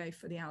going to go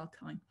for the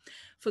alkyne.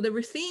 For the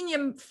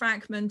ruthenium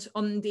fragment,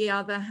 on the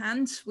other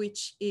hand,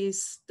 which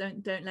is,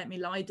 don't let me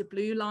lie, the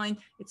blue line,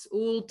 it's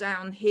all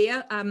down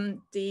here.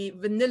 The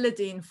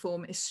vanillidine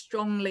form is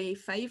strongly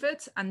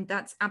favored, and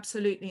that's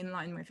absolutely in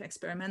line with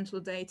experimental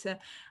data.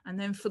 And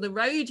then for the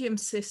rhodium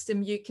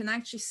system, you can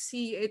actually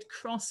see it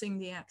crossing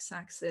the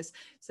x-axis.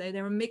 So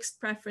there are mixed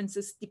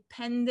preferences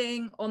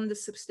depending on the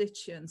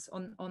substituents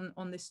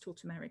on this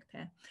tautomeric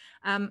pair.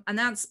 And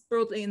that's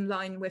broadly in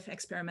line with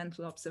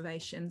experimental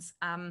observations.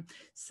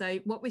 So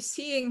what we're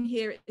seeing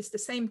here is the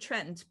same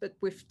trend, but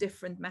with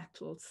different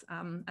metals.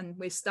 And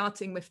we're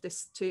starting with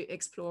this to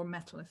explore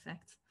metal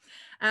effects.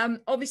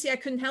 Obviously, I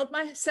couldn't help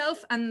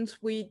myself, and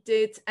we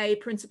did a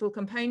principal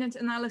component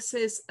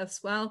analysis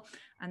as well,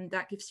 and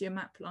that gives you a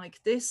map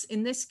like this.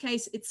 In this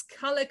case, it's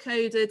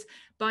color-coded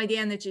by the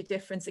energy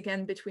difference,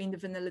 again, between the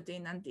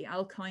vanillidine and the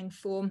alkyne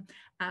form.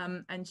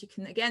 And you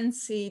can again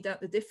see that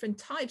the different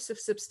types of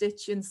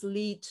substituents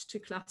lead to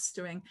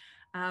clustering,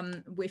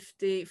 with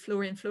the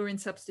fluorine-fluorine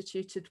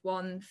substituted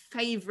one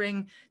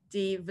favoring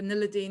the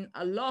vanillidine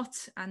a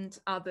lot, and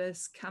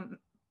others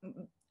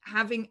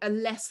having a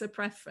lesser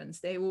preference.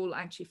 They all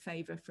actually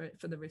favor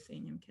for the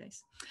ruthenium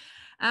case.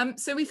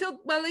 So we thought,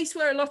 well, these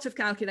were a lot of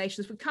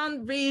calculations. We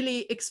can't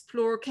really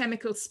explore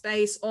chemical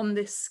space on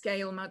this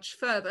scale much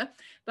further.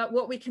 But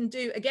what we can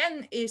do,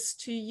 again, is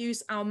to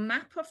use our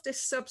map of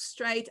this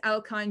substrate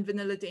alkyne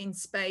vanillidine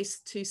space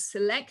to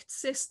select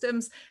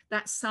systems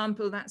that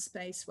sample that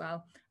space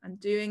well. And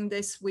doing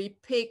this, we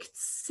picked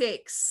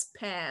 6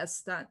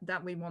 pairs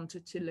that we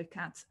wanted to look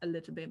at a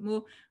little bit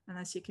more. And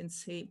as you can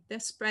see, they're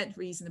spread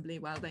reasonably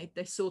well.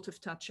 They sort of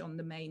touch on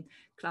the main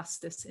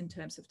clusters in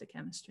terms of the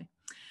chemistry.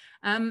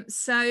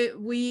 So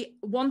we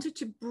wanted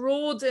to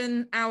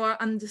broaden our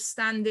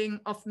understanding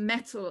of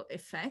metal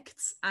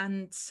effects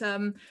and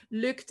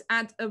looked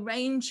at a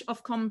range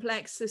of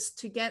complexes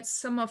to get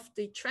some of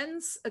the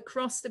trends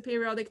across the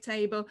periodic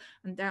table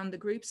and down the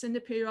groups in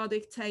the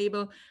periodic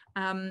table.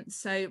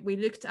 So we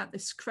looked at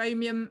this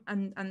chromium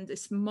and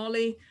this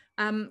moly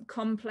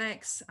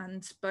complex,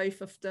 and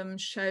both of them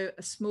show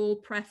a small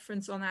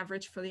preference on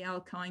average for the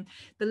alkyne.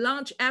 The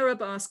large error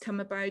bars come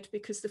about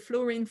because the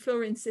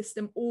fluorine-fluorine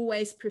system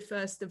always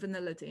prefers the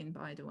vanillidine,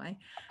 by the way.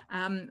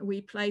 We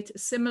played a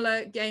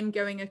similar game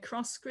going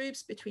across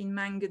groups between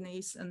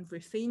manganese and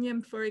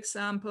ruthenium, for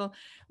example.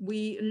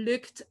 We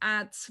looked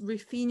at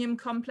ruthenium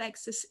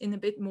complexes in a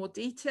bit more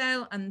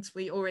detail, and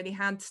we already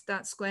had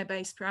that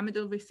square-based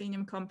pyramidal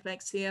ruthenium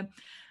complex here.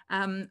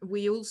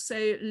 We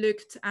also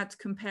looked at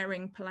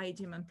comparing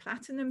palladium and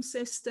platinum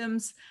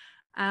systems,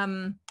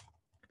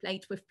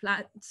 plate with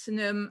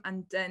platinum,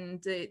 and then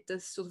the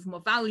sort of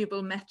more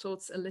valuable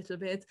metals a little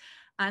bit.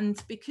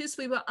 And because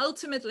we were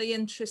ultimately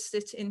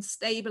interested in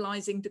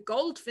stabilizing the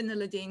gold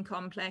vanillidine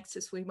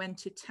complexes, we went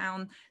to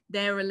town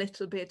there a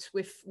little bit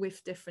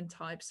with different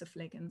types of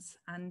ligands.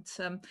 And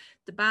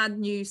the bad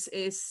news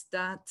is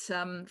that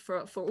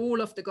for all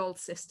of the gold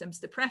systems,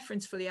 the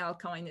preference for the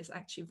alkyne is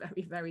actually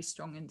very, very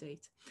strong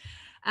indeed.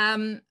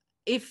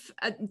 If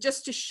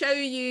just to show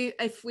you,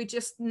 if we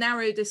just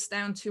narrow this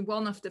down to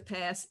one of the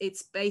pairs,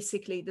 it's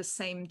basically the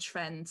same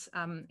trend.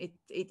 It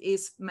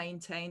is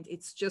maintained.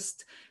 It's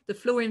just the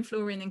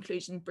fluorine-fluorine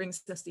inclusion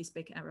brings us these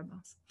big error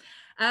bars.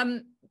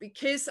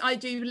 Because I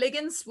do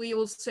ligands, we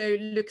also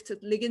looked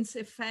at ligand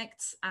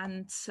effects,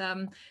 and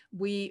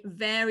we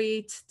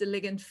varied the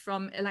ligand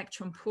from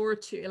electron poor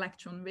to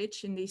electron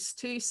rich in these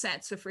two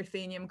sets of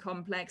ruthenium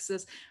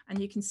complexes. And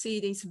you can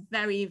see these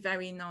very,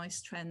 very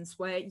nice trends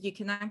where you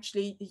can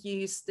actually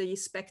use the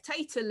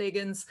spectator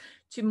ligands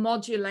to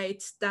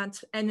modulate that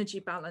energy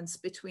balance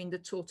between the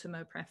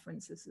tautomer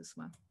preferences as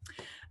well.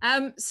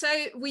 So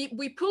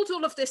we pulled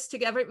all of this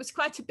together. It was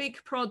quite a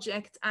big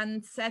project,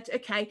 and said,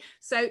 okay,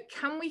 so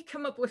can we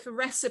come up with a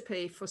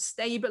recipe for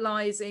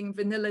stabilizing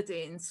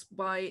vanillidines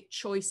by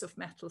choice of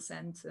metal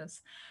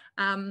centers?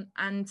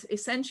 And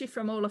essentially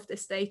from all of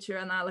this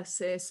data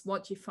analysis,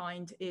 what you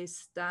find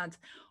is that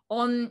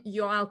on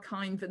your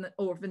alkyne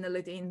or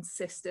vanillidine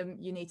system,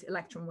 you need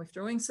electron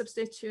withdrawing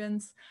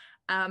substituents.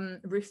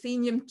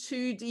 Ruthenium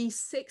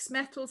 2d6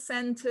 metal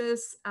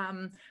centers,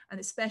 and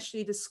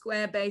especially the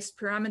square-based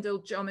pyramidal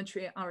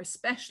geometry are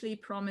especially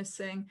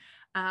promising.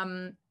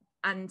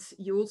 And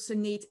you also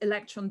need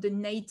electron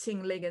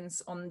donating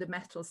ligands on the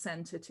metal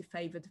center to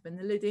favor the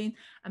vanillidine.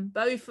 And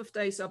both of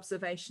those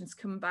observations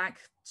come back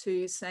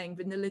to saying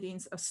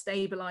vanillidines are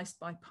stabilized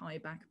by pi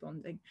back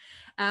bonding.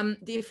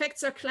 The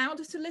effects are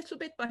clouded a little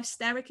bit by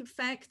steric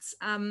effects,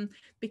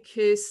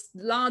 because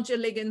larger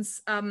ligands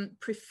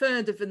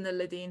prefer the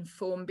vanillidine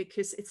form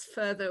because it's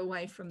further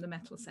away from the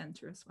metal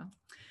center as well.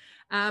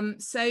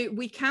 So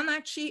we can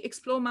actually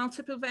explore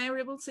multiple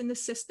variables in the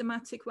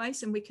systematic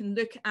ways, and we can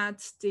look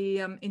at the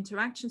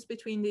interactions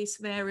between these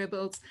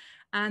variables,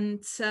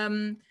 and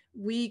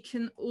we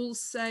can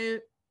also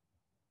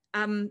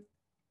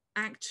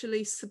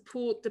actually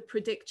support the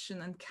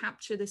prediction and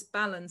capture this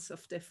balance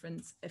of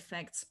different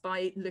effects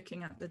by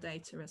looking at the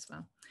data as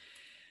well.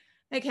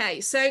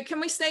 Okay, so can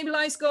we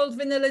stabilize gold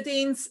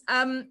vanillidines?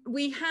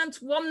 We had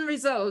one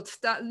result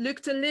that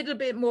looked a little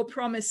bit more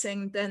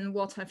promising than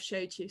what I've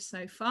showed you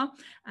so far,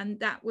 and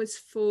that was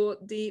for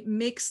the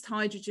mixed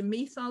hydrogen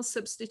methyl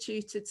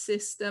substituted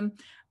system.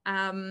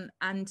 And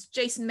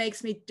Jason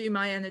makes me do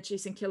my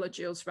energies in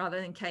kilojoules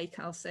rather than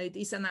kcal, so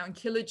these are now in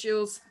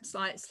kilojoules,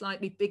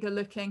 slightly bigger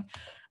looking.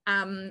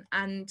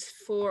 And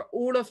for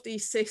all of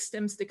these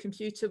systems, the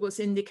computer was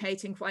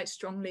indicating quite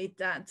strongly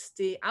that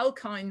the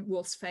alkyne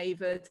was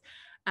favored.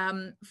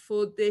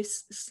 For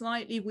this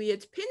slightly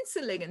weird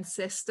pincer ligand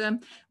system,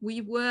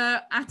 we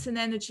were at an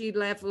energy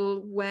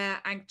level where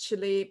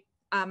actually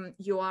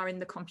you are in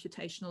the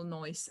computational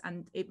noise,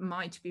 and it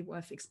might be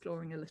worth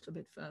exploring a little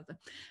bit further.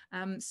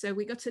 So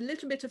we got a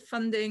little bit of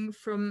funding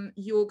from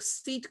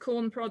York's Seed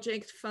Corn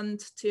Project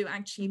Fund to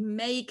actually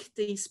make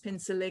these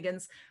pincer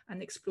ligands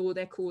and explore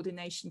their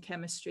coordination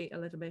chemistry a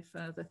little bit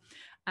further.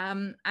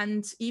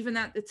 And even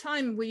at the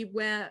time, we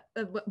were,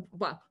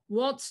 well,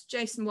 what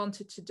Jason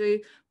wanted to do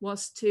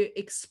was to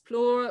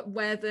explore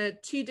whether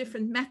two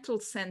different metal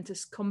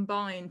centers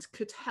combined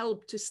could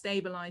help to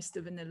stabilize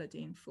the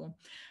vanillidine form.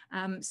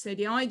 So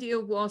the idea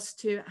was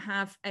to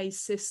have a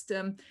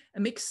system, a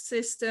mixed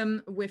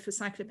system with a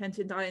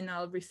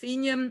cyclopentadienyl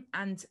ruthenium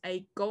and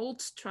a gold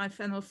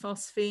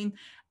triphenylphosphine,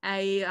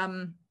 a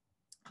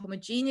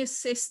homogeneous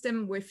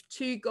system with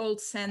two gold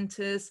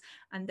centers,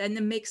 and then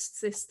a mixed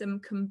system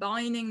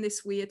combining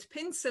this weird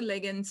pincer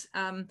ligand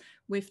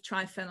with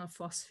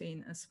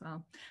triphenylphosphine as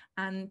well.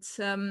 And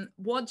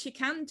what you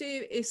can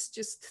do is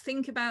just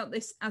think about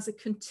this as a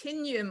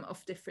continuum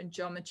of different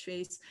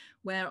geometries,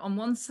 where on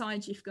one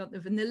side you've got the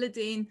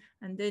vanillidine,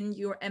 and then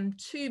your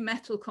M2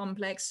 metal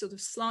complex sort of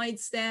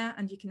slides there,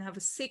 and you can have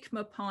a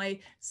sigma pi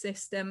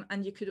system,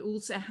 and you could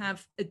also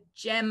have a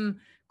gem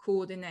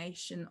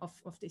coordination of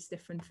these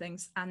different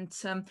things. And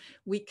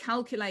we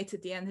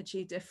calculated the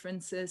energy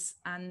differences,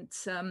 and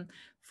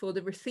for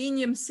the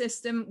ruthenium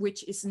system,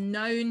 which is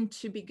known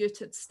to be good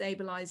at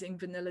stabilizing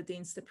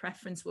vanillidines, the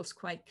preference was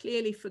quite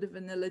clearly for the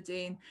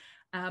vanillidine.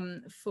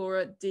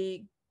 For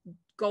the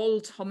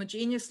gold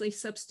homogeneously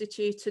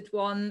substituted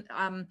one,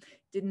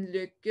 didn't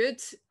look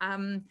good.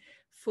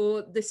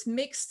 For this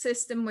mixed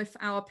system with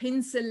our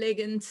pincer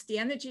ligand, the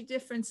energy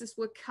differences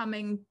were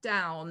coming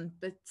down,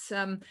 but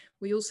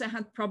we also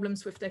had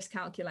problems with those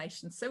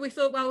calculations. So we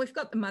thought, well, we've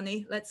got the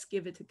money, let's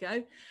give it a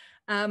go.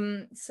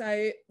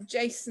 So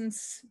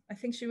Jason's, I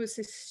think she was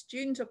his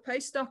student or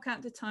postdoc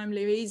at the time,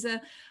 Louisa,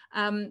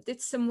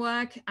 did some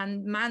work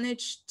and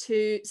managed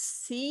to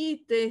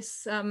see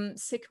this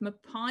sigma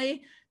pi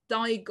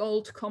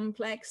di-gold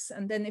complex,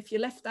 and then if you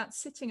left that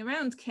sitting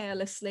around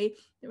carelessly,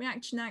 the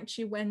reaction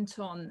actually went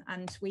on,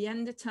 and we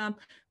ended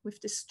up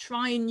with this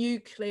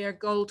trinuclear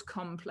gold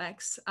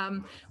complex,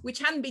 which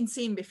hadn't been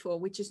seen before,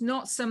 which is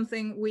not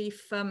something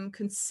we've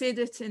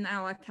considered in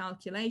our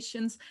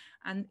calculations,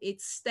 and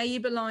it's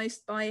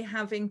stabilized by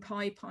having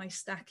pi-pi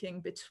stacking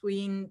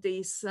between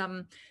these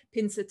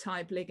pincer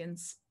type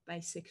ligands,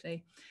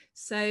 basically.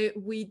 So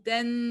we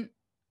then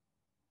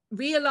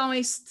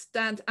realized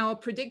that our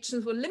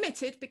predictions were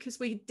limited because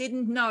we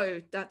didn't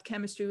know that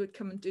chemistry would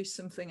come and do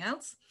something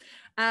else.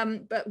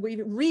 But we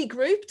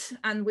regrouped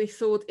and we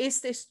thought,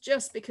 is this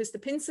just because the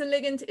pincer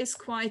ligand is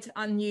quite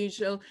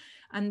unusual?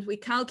 and we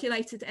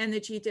calculated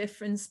energy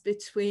difference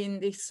between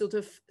these sort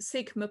of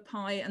sigma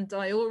pi and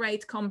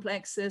diorate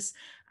complexes,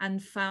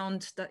 and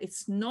found that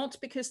it's not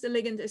because the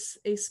ligand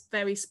is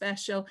very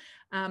special,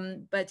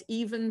 but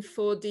even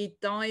for the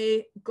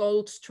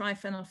di-gold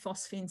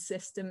triphenylphosphine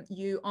system,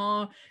 you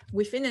are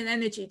within an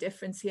energy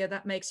difference here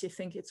that makes you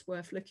think it's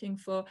worth looking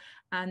for.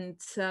 And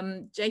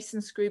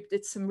Jason's group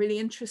did some really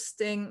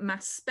interesting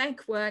mass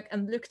spec work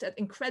and looked at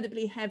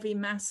incredibly heavy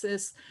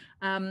masses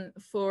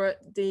for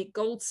the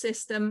gold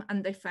system,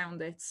 and they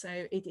found it. So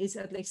it is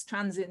at least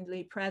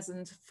transiently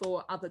present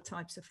for other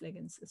types of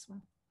ligands as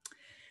well.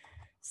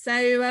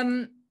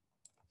 So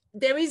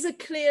there is a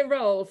clear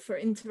role for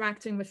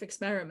interacting with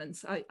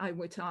experiments, I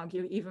would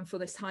argue, even for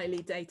this highly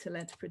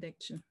data-led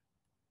prediction.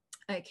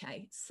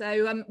 Okay,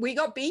 so we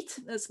got beat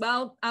as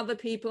well. Other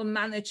people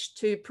managed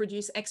to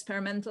produce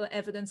experimental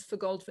evidence for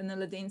gold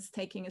vanillidines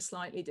taking a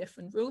slightly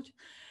different route.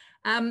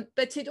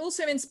 But it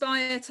also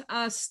inspired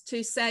us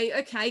to say,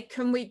 okay,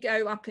 can we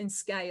go up in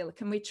scale?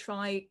 Can we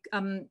try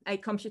a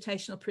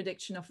computational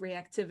prediction of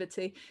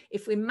reactivity?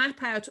 If we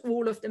map out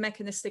all of the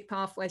mechanistic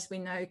pathways we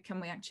know, can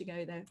we actually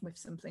go there with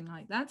something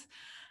like that?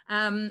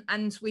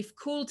 And we've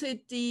called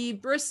it the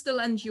Bristol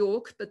and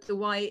York, but the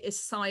Y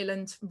is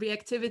silent,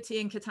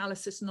 reactivity and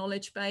catalysis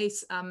knowledge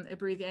base,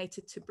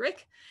 abbreviated to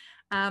BRIC.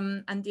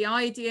 And the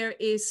idea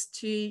is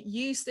to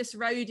use this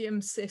rhodium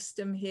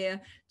system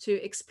here to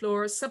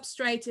explore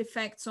substrate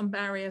effects on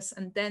barriers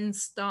and then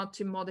start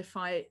to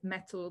modify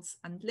metals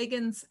and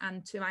ligands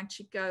and to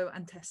actually go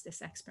and test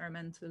this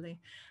experimentally.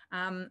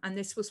 And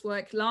this was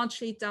work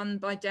largely done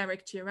by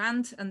Derek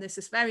Durant, and this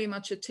is very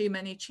much a too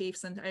many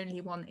chiefs and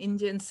only one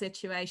Indian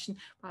situation,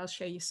 but I'll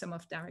show you some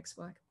of Derek's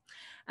work.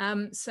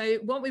 So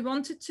what we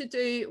wanted to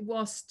do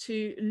was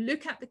to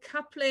look at the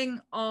coupling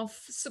of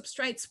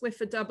substrates with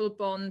a double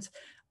bond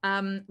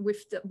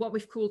with what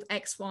we've called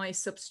XY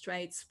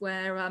substrates,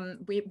 where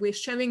we're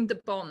showing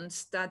the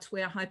bonds that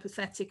we're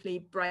hypothetically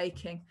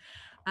breaking.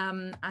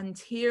 And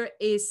here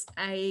is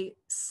a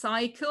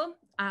cycle,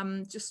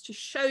 just to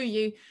show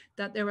you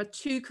that there are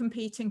two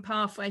competing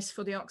pathways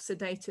for the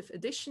oxidative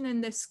addition in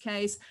this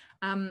case.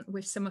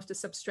 With some of the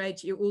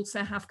substrates, you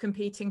also have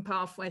competing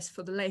pathways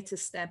for the later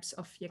steps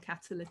of your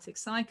catalytic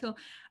cycle.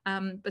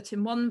 But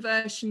in one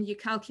version, you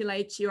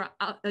calculate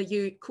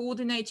you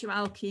coordinate your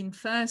alkene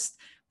first,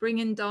 bring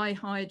in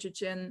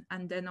dihydrogen,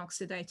 and then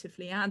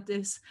oxidatively add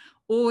this.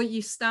 Or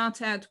you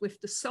start out with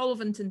the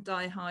solvent and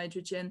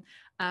dihydrogen,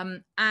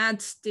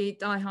 add the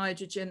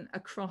dihydrogen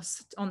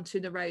across onto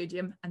the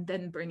rhodium, and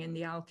then bring in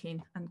the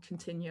alkene and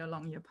continue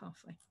along your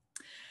pathway.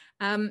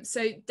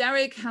 So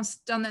Derek has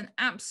done an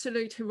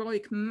absolute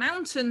heroic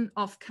mountain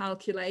of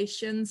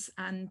calculations,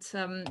 and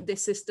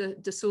this is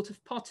the sort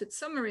of potted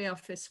summary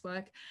of his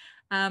work.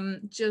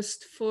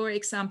 Just for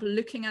example,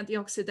 looking at the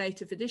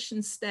oxidative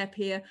addition step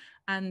here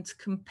and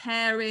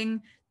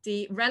comparing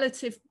the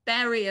relative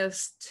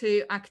barriers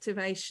to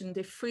activation,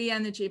 the free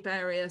energy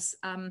barriers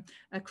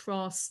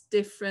across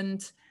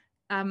different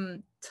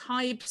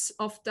types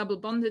of double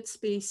bonded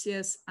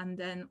species, and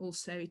then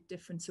also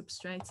different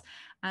substrates.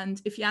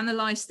 And if you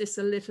analyze this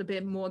a little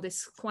bit more,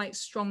 this quite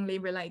strongly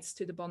relates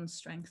to the bond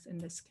strength in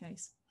this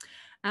case.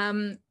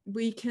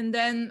 We can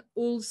then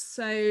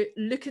also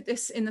look at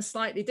this in a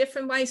slightly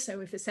different way. So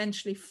we've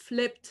essentially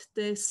flipped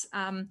this,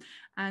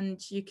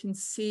 and you can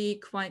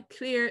see quite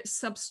clear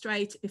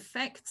substrate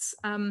effects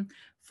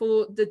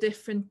for the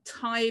different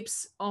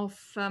types of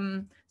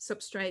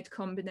substrate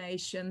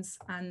combinations.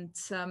 And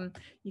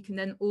you can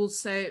then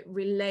also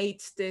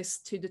relate this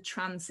to the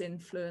trans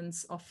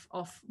influence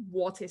of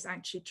what is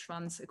actually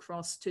trans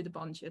across to the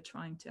bond you're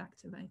trying to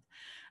activate.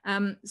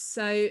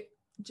 So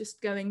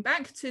just going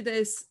back to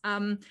this,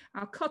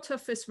 our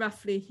cutoff is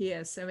roughly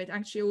here. So it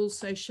actually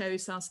also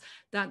shows us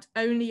that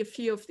only a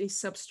few of these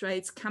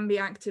substrates can be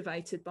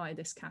activated by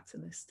this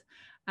catalyst.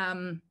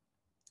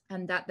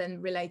 And that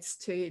then relates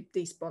to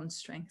these bond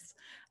strengths.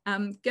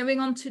 Going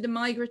on to the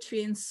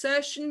migratory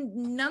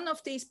insertion, none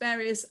of these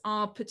barriers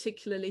are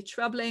particularly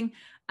troubling,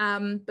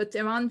 but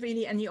there aren't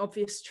really any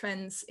obvious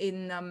trends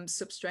in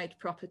substrate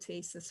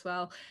properties as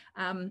well.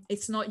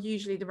 It's not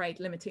usually the rate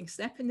limiting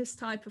step in this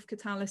type of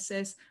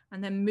catalysis.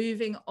 And then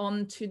moving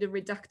on to the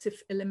reductive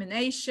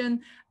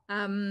elimination,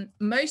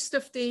 most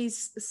of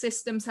these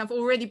systems have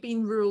already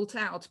been ruled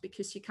out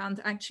because you can't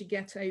actually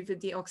get over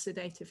the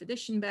oxidative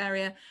addition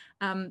barrier,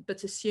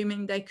 but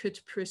assuming they could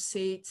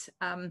proceed,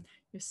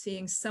 you're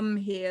seeing some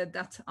here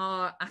that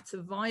are at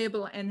a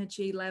viable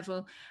energy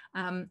level,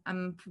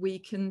 and we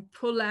can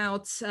pull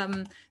out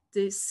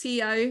the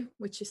CO,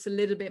 which is a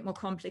little bit more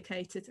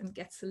complicated and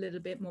gets a little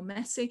bit more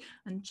messy,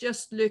 and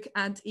just look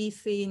at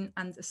ethene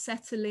and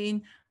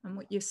acetylene. And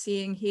what you're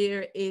seeing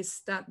here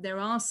is that there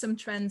are some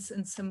trends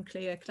and some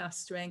clear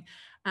clustering,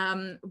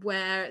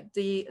 where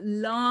the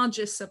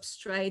larger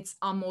substrates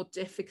are more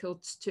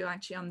difficult to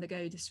actually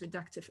undergo this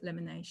reductive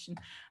elimination.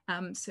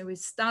 So we're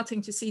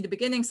starting to see the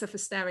beginnings of a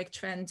steric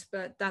trend,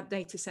 but that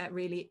data set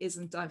really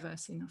isn't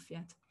diverse enough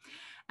yet.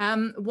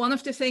 One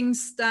of the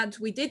things that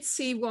we did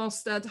see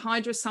was that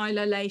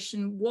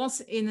hydrosilylation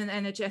was in an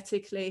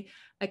energetically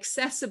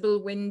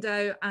accessible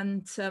window,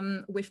 and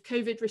with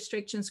COVID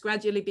restrictions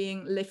gradually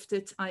being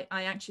lifted, I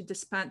actually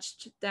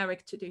dispatched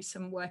Derek to do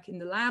some work in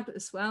the lab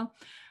as well.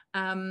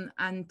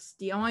 And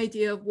the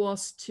idea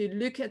was to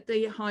look at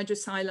the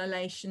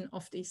hydrosilylation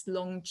of these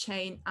long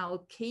chain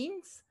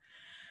alkenes,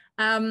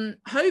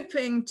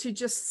 hoping to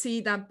just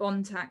see that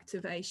bond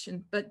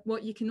activation. But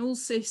what you can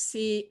also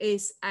see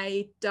is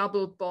a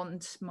double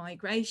bond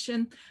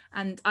migration.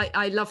 And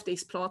I love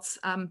these plots,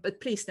 but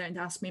please don't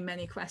ask me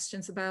many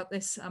questions about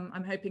this.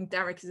 I'm hoping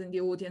Derek is in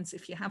the audience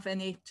if you have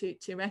any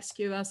to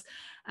rescue us.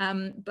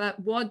 But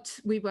what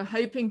we were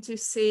hoping to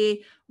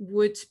see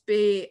would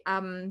be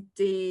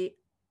the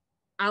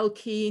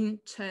alkene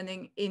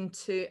turning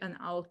into an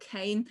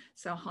alkane,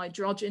 so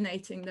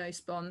hydrogenating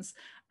those bonds.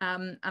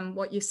 And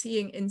what you're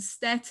seeing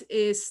instead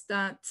is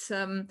that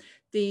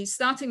the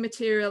starting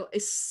material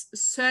is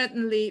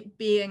certainly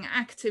being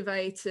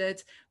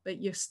activated, but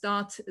you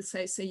start,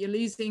 so you're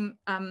losing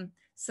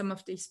some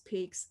of these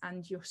peaks,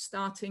 and you're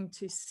starting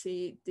to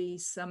see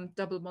these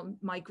double bond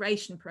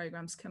migration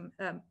programs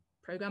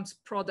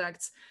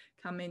products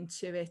come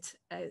into it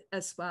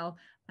as well.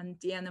 And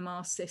the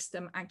NMR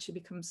system actually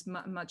becomes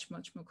much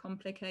more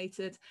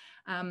complicated.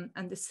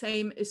 And the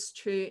same is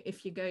true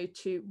if you go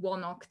to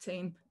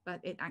 1-octane, but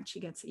it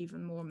actually gets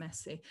even more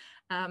messy.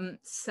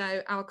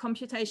 So our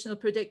computational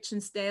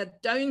predictions there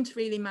don't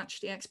really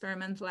match the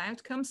experimental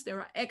outcomes. There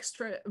are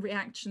extra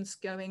reactions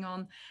going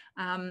on.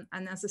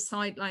 And as a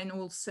sideline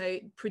also,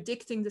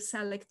 predicting the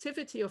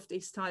selectivity of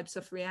these types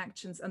of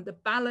reactions and the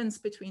balance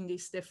between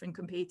these different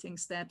competing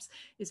steps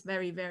is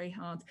very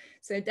hard.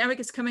 So Derek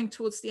is coming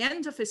towards the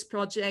end of his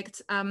project,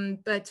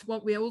 but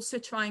what we're also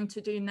trying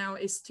to do now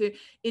is to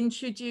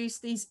introduce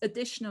these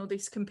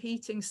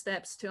competing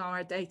steps to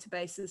our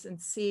databases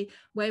and see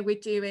where we're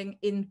doing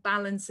in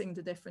balancing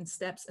the different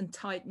steps and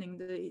tightening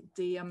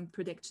the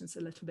predictions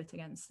a little bit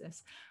against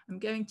this. I'm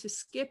going to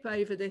skip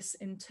over this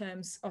in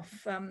terms of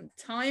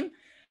time.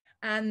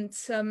 And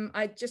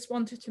I just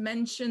wanted to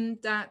mention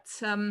that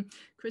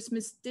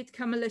Christmas did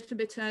come a little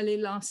bit early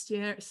last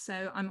year.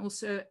 So I'm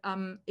also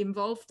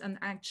involved and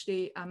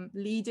actually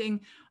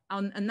leading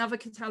on another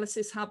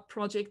Catalysis Hub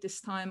project, this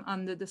time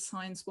under the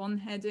Science 1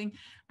 heading.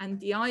 And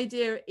the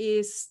idea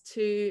is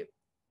to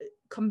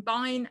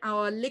combine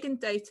our ligand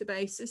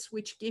databases,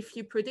 which give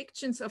you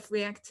predictions of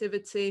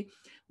reactivity,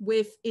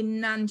 with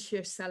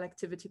enantiomer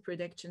selectivity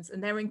predictions.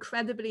 And they're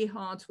incredibly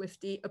hard with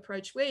the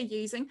approach we're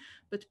using,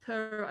 but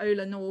Per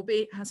Ola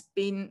Norby has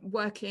been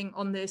working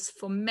on this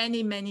for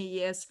many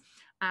years.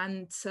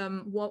 And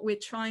what we're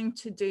trying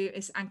to do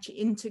is actually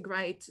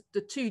integrate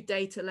the two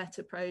data-led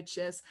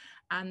approaches,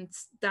 and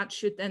that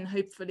should then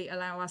hopefully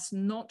allow us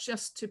not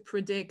just to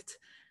predict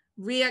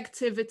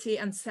reactivity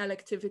and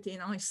selectivity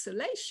in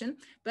isolation,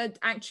 but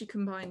actually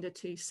combine the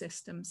two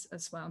systems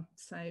as well.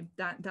 So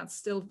that's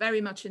still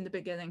very much in the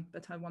beginning,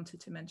 but I wanted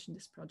to mention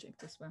this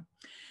project as well.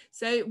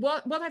 So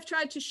what I've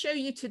tried to show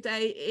you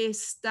today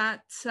is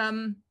that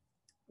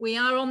we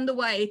are on the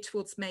way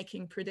towards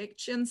making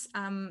predictions.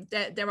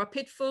 There are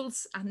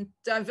pitfalls and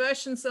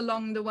diversions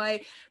along the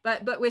way,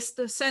 but we're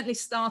certainly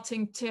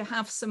starting to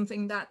have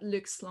something that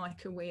looks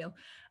like a wheel.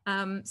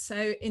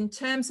 So in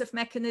terms of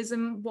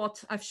mechanism,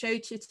 what I've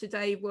showed you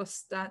today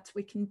was that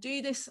we can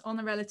do this on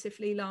a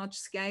relatively large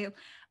scale,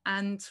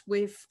 and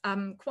with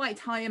quite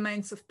high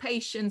amounts of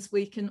patience,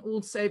 we can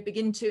also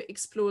begin to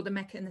explore the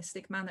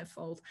mechanistic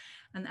manifold.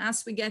 And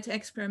as we get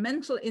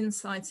experimental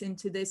insights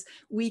into this,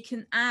 we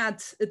can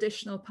add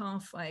additional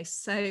pathways.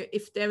 So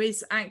if there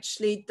is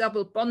actually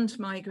double bond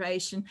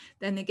migration,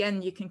 then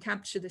again, you can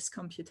capture this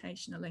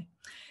computationally.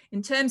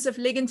 In terms of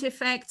ligand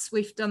effects,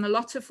 we've done a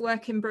lot of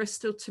work in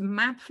Bristol to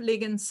map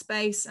ligand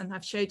space, and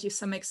I've showed you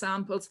some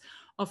examples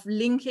of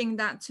linking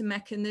that to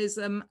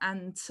mechanism.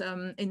 And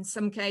in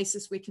some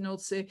cases, we can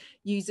also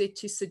use it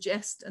to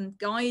suggest and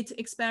guide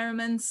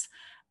experiments.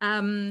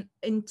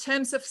 In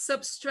terms of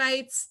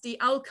substrates, the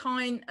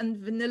alkyne and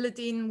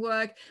vanillidine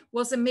work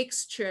was a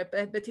mixture,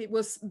 but it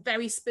was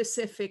very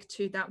specific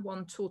to that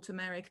one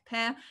tautomeric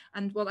pair.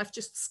 And what I've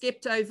just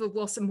skipped over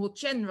was a more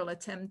general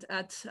attempt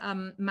at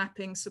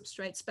mapping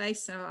substrate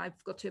space. So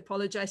I've got to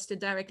apologize to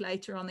Derek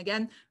later on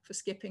again for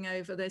skipping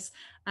over this.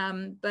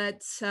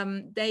 But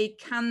they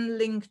can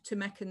link to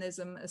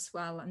mechanism as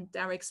well. And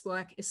Derek's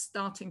work is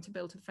starting to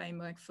build a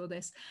framework for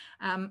this.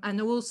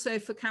 And also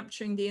for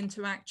capturing the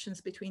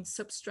interactions between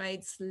substrates,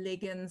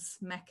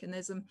 ligands,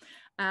 mechanism.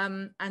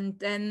 And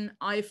then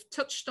I've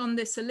touched on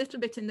this a little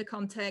bit in the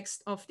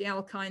context of the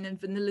alkyne and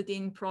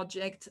vanillidine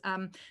project.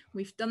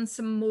 We've done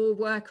some more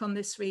work on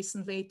this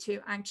recently to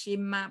actually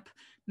map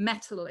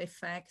metal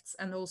effects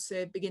and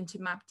also begin to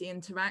map the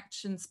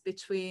interactions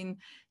between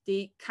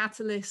the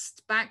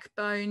catalyst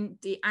backbone,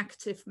 the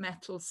active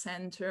metal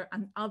center,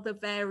 and other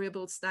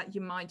variables that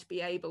you might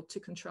be able to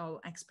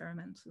control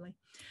experimentally.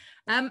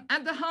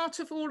 At the heart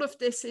of all of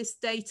this is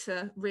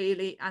data,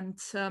 really, and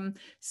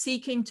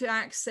seeking to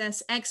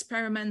access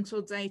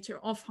experimental data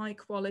of high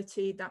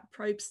quality that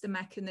probes the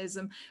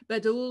mechanism,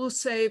 but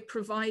also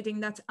providing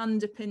that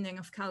underpinning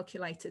of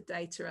calculated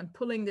data and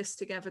pulling this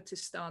together to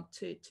start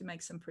to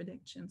make some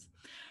predictions.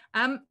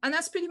 And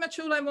that's pretty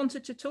much all I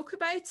wanted to talk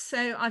about.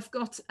 So I've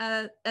got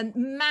a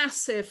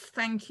massive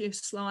thank you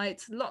slide.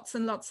 Lots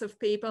and lots of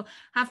people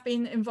have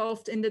been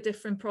involved in the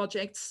different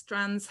project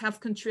strands, have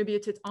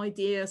contributed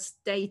ideas,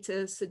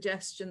 data,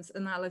 suggestions,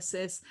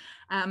 analysis.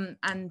 And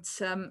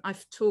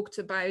I've talked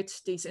about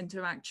these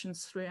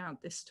interactions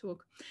throughout this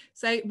talk.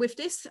 So with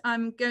this,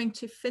 I'm going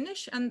to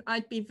finish, and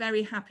I'd be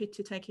very happy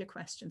to take your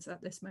questions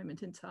at this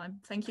moment in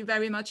time. Thank you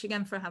very much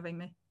again for having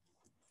me.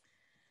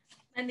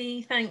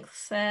 Many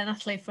thanks,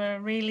 Natalie, for a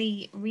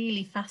really,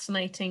 really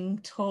fascinating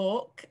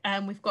talk.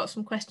 We've got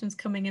some questions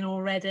coming in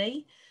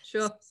already.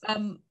 Sure.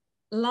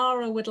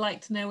 Lara would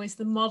like to know, is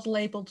the model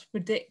able to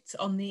predict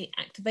on the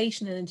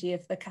activation energy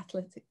of the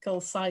catalytic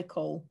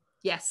cycle?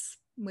 Yes,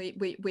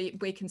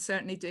 we can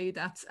certainly do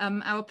that.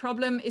 Our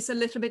problem is a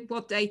little bit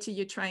what data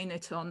you train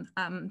it on.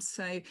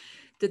 So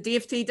the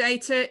DFT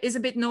data is a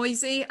bit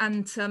noisy,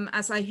 and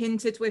as I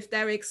hinted with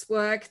Derek's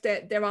work,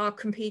 there are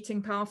competing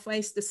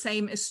pathways. The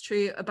same is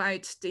true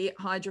about the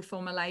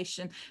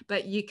hydroformylation,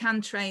 but you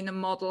can train a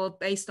model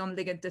based on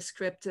ligand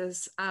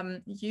descriptors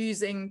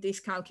using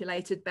these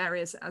calculated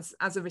barriers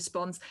as a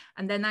response,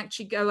 and then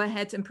actually go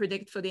ahead and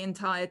predict for the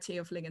entirety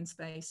of ligand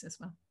space as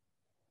well.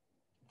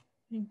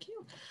 Thank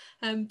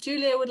you.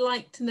 Julia would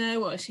like to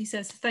know, well, she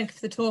says, thank you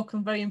for the talk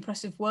and very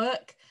impressive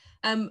work.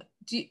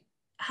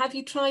 Have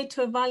you tried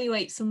to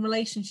evaluate some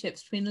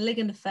relationships between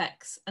ligand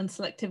effects and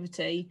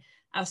selectivity,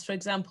 as for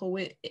example,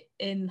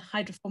 in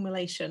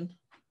hydroformylation?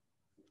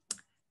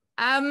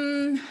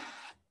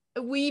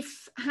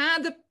 We've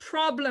had a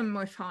problem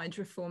with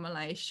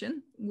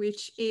hydroformylation,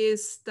 which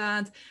is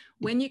that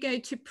when you go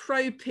to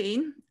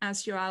propene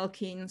as your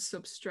alkene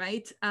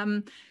substrate,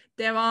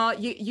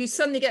 you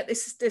suddenly get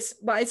this,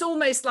 well, it's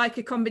almost like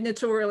a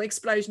combinatorial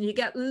explosion. You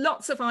get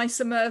lots of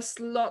isomers,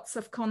 lots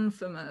of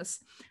conformers,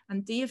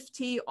 and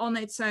DFT on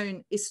its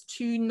own is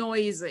too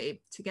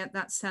noisy to get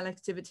that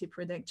selectivity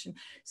prediction.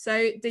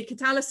 So the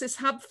Catalysis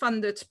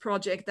Hub-funded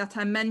project that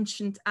I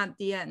mentioned at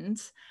the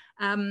end,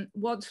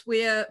 what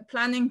we're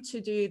planning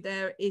to do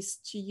there is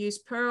to use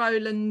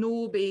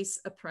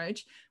Per-Ola-Norby's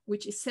approach,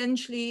 which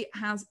essentially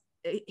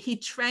he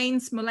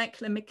trains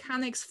molecular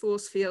mechanics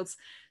force fields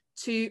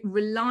to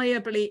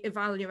reliably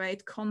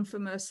evaluate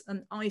conformers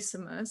and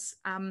isomers,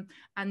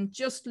 and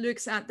just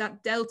looks at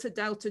that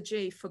delta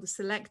G for the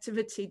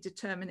selectivity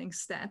determining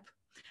step.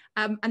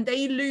 And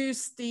they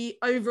lose the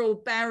overall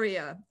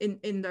barrier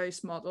in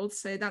those models.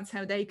 So that's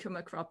how they come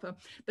a cropper.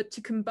 But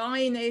to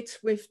combine it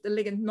with the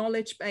ligand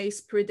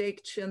knowledge-based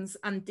predictions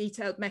and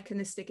detailed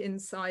mechanistic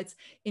insights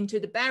into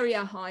the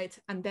barrier height,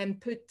 and then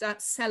put that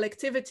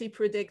selectivity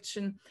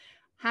prediction,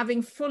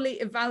 having fully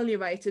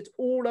evaluated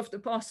all of the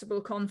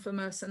possible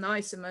conformers and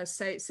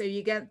isomers, so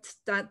you get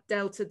that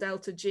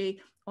delta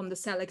G on the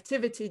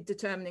selectivity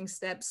determining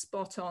step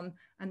spot on,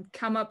 and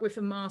come up with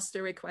a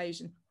master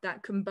equation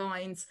that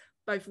combines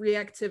both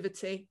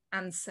reactivity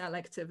and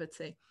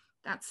selectivity.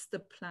 That's the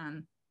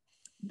plan.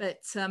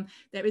 But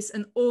there is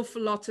an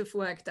awful lot of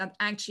work that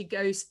actually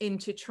goes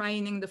into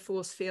training the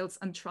force fields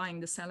and trying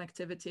the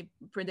selectivity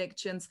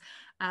predictions.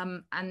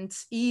 And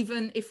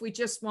even if we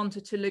just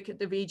wanted to look at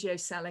the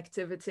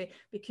regioselectivity,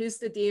 because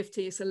the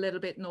DFT is a little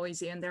bit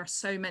noisy and there are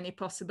so many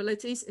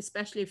possibilities,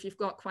 especially if you've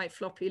got quite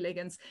floppy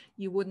ligands,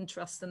 you wouldn't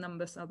trust the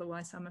numbers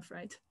otherwise, I'm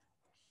afraid.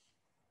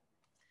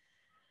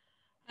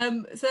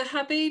 So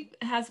Habib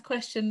has a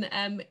question.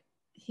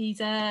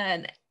 He's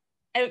an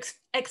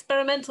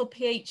experimental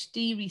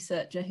PhD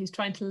researcher who's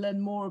trying to learn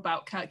more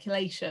about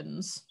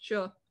calculations.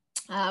 Sure.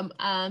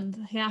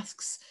 And he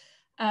asks,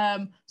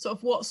 sort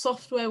of what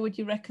software would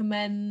you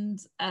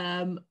recommend?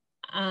 And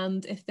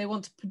if they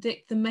want to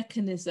predict the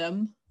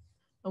mechanism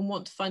and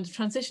want to find a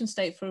transition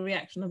state for a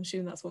reaction, I'm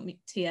assuming that's what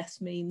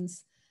TS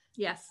means.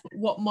 Yes.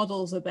 What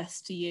models are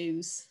best to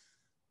use?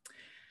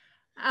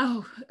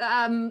 Oh,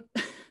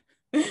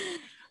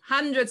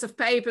 hundreds of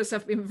papers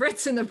have been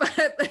written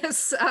about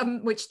this,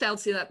 which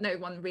tells you that no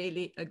one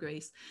really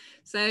agrees.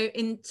 So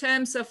in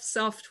terms of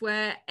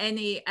software,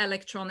 any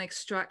electronic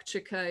structure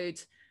code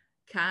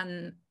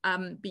can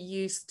be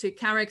used to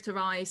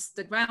characterize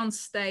the ground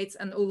states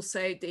and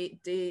also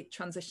the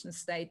transition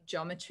state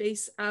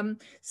geometries.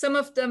 Some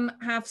of them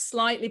have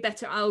slightly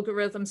better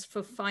algorithms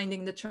for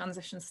finding the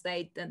transition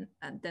state than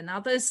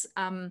others.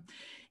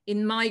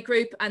 in my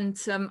group, and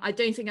I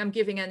don't think I'm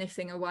giving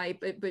anything away,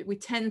 but we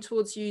tend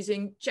towards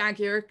using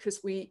Jaguar because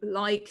we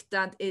like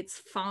that it's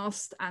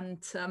fast and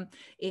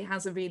it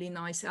has a really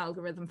nice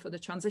algorithm for the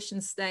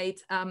transition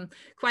state.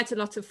 Quite a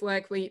lot of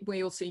work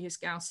we also use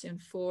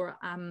Gaussian for,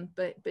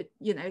 but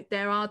you know,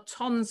 there are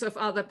tons of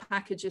other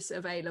packages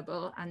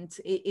available, and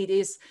it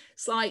is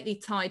slightly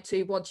tied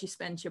to what you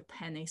spend your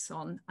pennies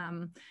on.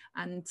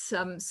 And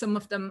some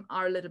of them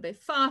are a little bit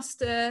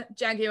faster.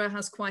 Jaguar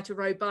has quite a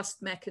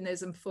robust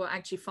mechanism for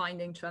actually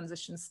finding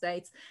transition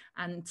states.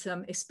 And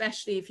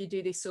especially if you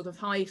do these sort of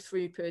high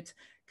throughput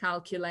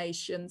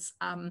calculations,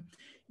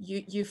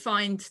 you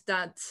find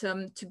that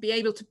to be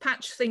able to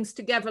patch things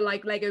together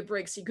like Lego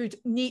bricks, you could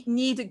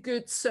need a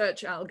good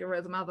search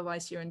algorithm,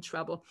 otherwise you're in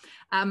trouble.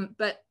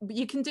 But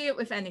you can do it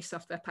with any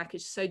software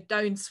package, so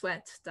don't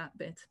sweat that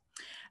bit.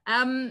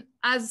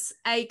 As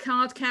a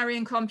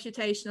card-carrying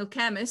computational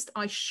chemist,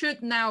 I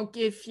should now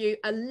give you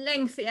a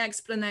lengthy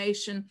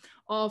explanation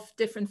of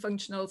different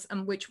functionals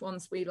and which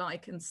ones we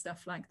like and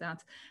stuff like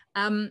that.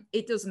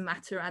 It doesn't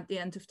matter at the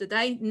end of the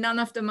day. None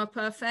of them are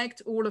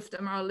perfect. All of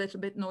them are a little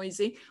bit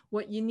noisy.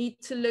 What you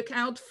need to look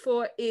out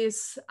for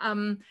is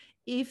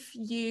if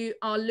you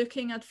are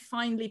looking at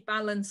finely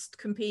balanced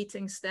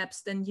competing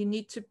steps, then you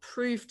need to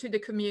prove to the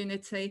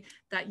community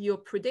that your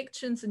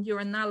predictions and your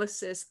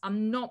analysis are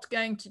not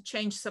going to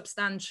change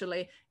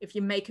substantially if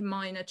you make a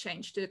minor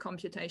change to the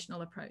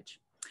computational approach.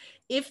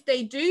 If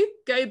they do,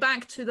 go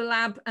back to the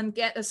lab and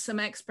get us some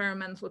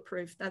experimental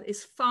proof. That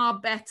is far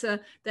better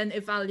than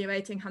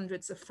evaluating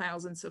hundreds of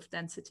thousands of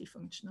density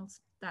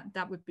functionals.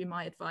 That would be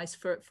my advice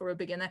for a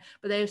beginner.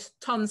 But there's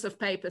tons of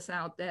papers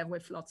out there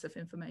with lots of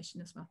information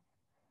as well.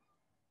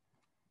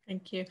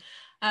 Thank you.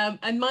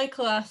 And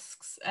Michael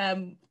asks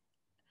a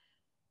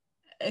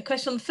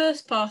question on the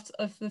first part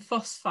of the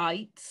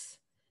phosphites.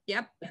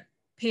 Yep.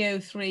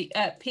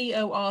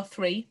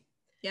 POR3.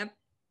 Yep.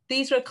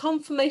 These are a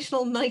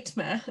conformational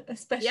nightmare,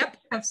 especially if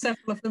you have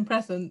several of them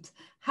present.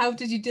 How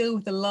did you deal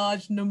with the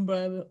large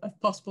number of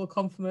possible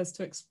conformers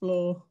to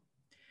explore?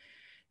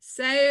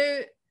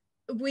 So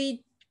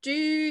we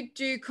do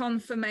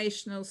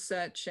conformational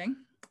searching.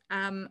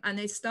 And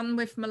it's done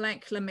with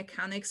molecular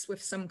mechanics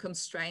with some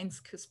constraints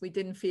because we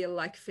didn't feel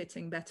like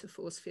fitting better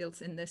force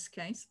fields in this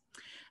case.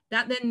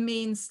 That then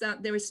means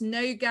that there is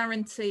no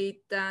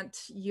guarantee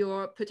that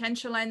your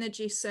potential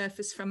energy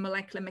surface from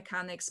molecular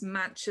mechanics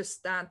matches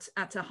that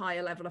at a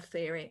higher level of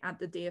theory at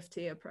the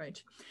DFT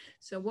approach.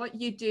 So what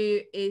you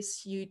do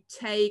is you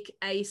take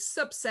a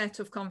subset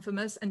of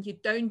conformers and you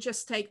don't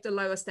just take the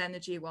lowest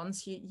energy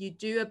ones. You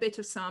do a bit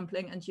of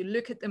sampling and you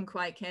look at them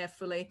quite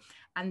carefully,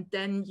 and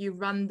then you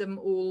run them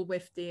all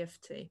with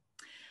DFT.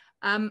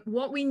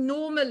 What we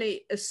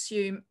normally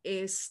assume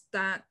is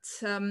that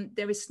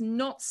there is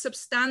not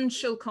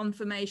substantial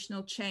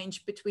conformational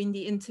change between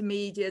the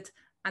intermediate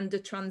and the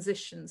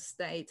transition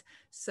state.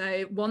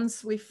 So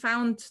once we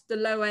found the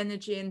low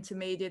energy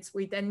intermediates,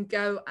 we then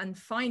go and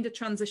find a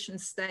transition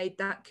state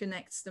that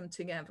connects them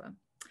together.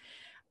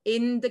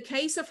 In the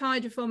case of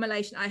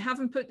hydroformylation, I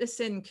haven't put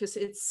this in because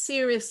it's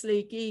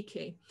seriously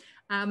geeky.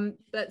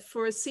 But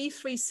for a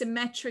C3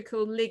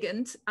 symmetrical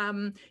ligand,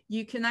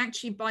 you can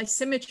actually, by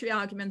symmetry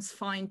arguments,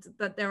 find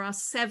that there are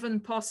 7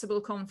 possible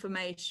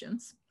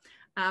conformations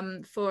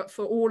for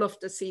all of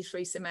the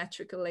C3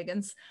 symmetrical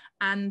ligands.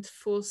 And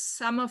for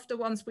some of the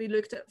ones we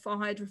looked at for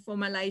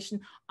hydroformylation,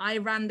 I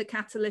ran the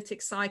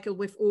catalytic cycle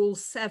with all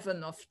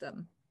 7 of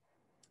them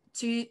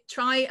to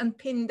try and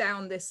pin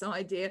down this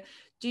idea.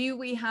 Do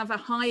we have a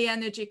high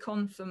energy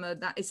conformer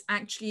that is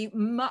actually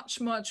much,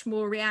 much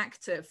more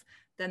reactive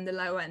than the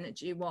low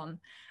energy one?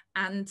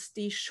 And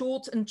the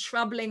short and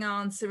troubling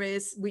answer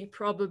is we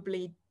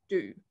probably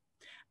do.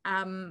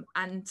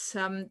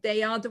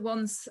 They are the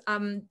ones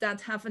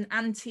that have an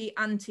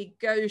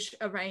anti-gauche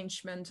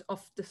arrangement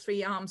of the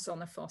 3 arms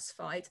on a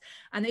phosphide.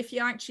 And if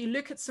you actually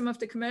look at some of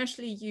the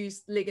commercially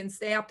used ligands,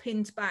 they are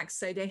pinned back,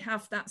 so they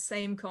have that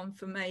same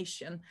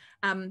conformation,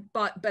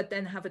 but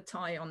then have a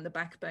tie on the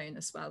backbone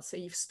as well. So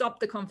you've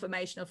stopped the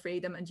conformational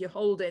freedom and you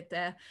hold it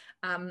there,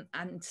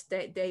 and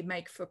they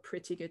make for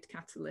pretty good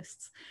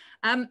catalysts.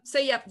 So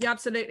yeah, you're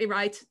absolutely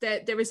right.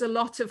 There is a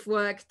lot of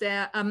work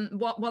there.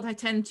 What I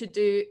tend to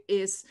do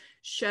is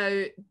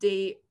show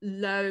the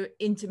low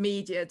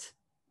intermediate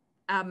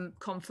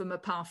conformer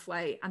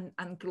pathway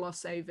and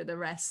gloss over the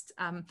rest.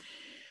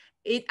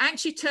 It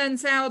actually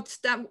turns out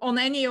that on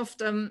any of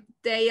them,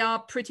 they are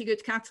pretty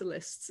good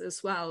catalysts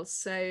as well.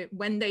 So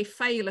when they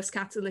fail as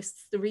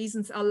catalysts, the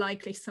reasons are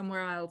likely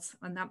somewhere else,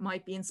 and that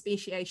might be in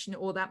speciation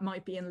or that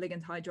might be in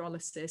ligand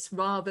hydrolysis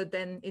rather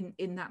than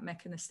in that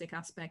mechanistic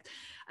aspect.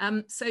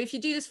 So if you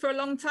do this for a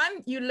long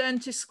time, you learn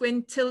to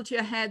squint, tilt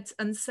your head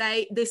and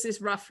say, this is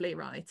roughly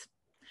right,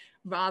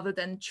 rather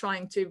than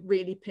trying to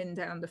really pin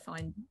down the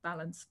fine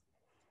balance.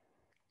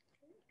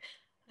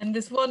 And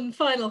there's one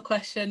final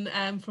question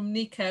from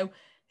Nico,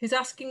 who's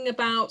asking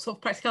about sort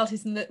of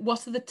practicalities and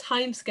what are the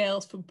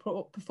timescales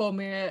for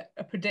performing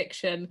a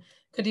prediction?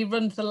 Could he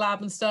run to the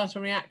lab and start a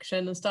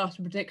reaction and start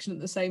a prediction at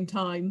the same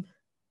time?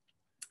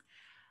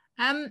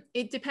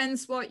 It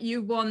depends what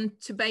you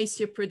want to base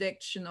your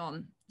prediction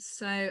on.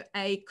 So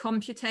a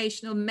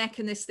computational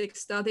mechanistic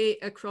study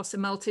across a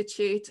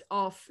multitude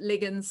of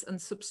ligands and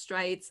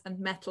substrates and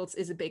metals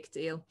is a big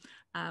deal.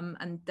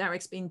 And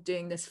Derek's been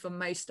doing this for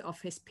most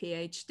of his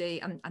PhD,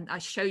 and I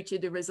showed you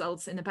the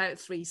results in about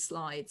 3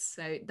 slides.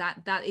 So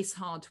that is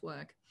hard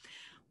work.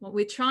 What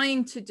we're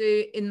trying to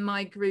do in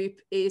my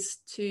group is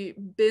to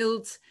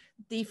build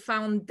the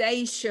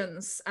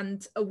foundations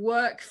and a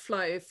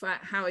workflow for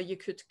how you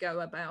could go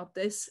about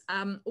this,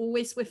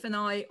 always with an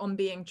eye on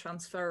being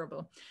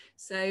transferable.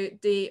 So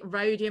the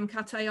rhodium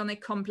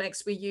cationic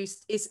complex we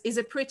used is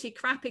a pretty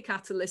crappy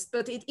catalyst,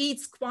 but it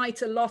eats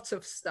quite a lot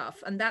of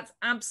stuff. And that's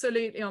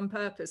absolutely on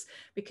purpose,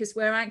 because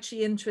we're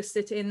actually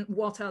interested in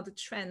what are the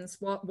trends,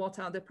 what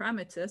are the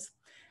parameters.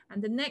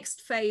 And the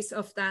next phase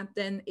of that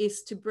then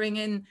is to bring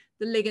in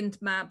the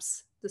ligand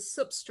maps, the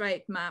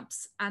substrate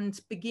maps, and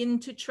begin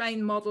to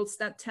train models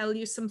that tell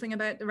you something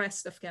about the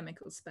rest of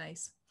chemical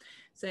space.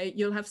 So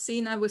you'll have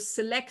seen I was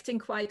selecting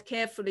quite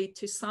carefully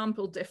to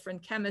sample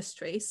different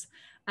chemistries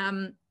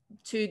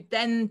to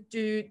then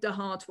do the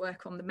hard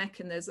work on the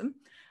mechanism.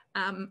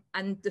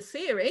 And the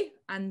theory,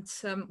 and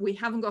we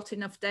haven't got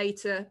enough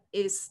data,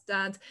 is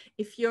that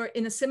if you're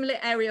in a similar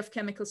area of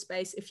chemical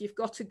space, if you've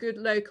got a good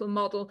local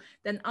model,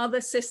 then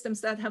other systems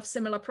that have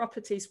similar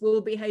properties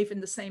will behave in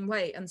the same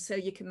way. And so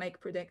you can make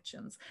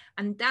predictions.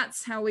 And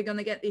that's how we're going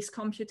to get these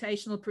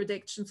computational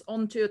predictions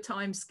onto a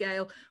time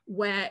scale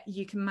where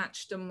you can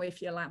match them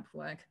with your lab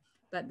work.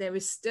 But there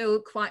is still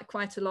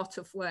quite a lot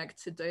of work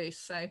to do.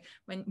 So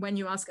when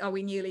you ask, are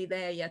we nearly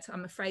there yet?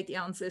 I'm afraid the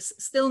answer is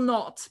still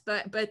not,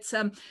 but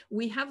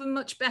we have a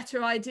much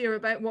better idea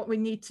about what we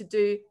need to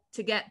do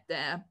to get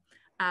there.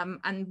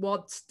 And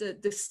what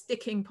the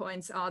sticking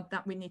points are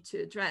that we need to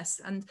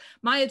address. And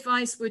my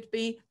advice would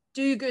be,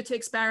 do good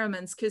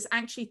experiments, because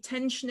actually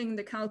tensioning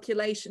the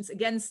calculations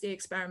against the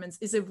experiments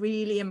is a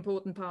really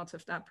important part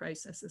of that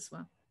process as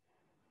well.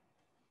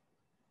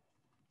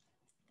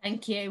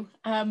 Thank you.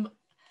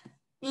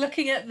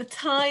 Looking at the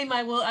time,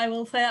 I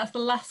will say that's the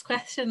last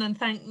question, and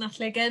thank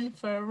Natalie again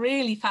for a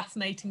really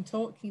fascinating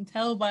talk. You can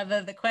tell by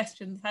the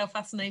questions how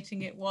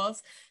fascinating it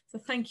was. So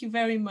thank you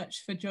very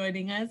much for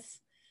joining us.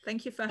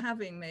 Thank you for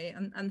having me,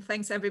 and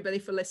thanks everybody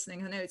for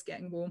listening. I know it's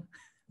getting warm.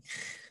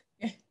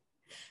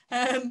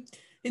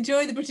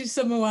 Enjoy the British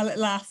summer while it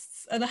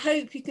lasts, and I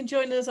hope you can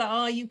join us at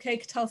our UK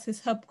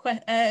Catalysis Hub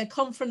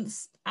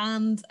conference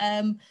and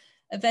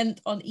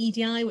event on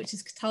EDI, which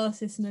is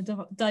Catalysis in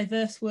a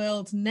Diverse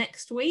World,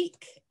 next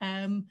week.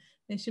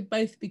 They should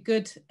both be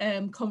good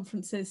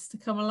conferences to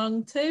come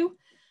along to.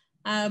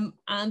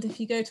 And if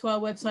you go to our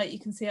website, you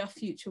can see our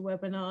future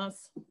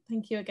webinars.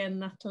 Thank you again,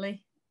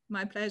 Natalie.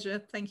 My pleasure.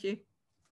 Thank you.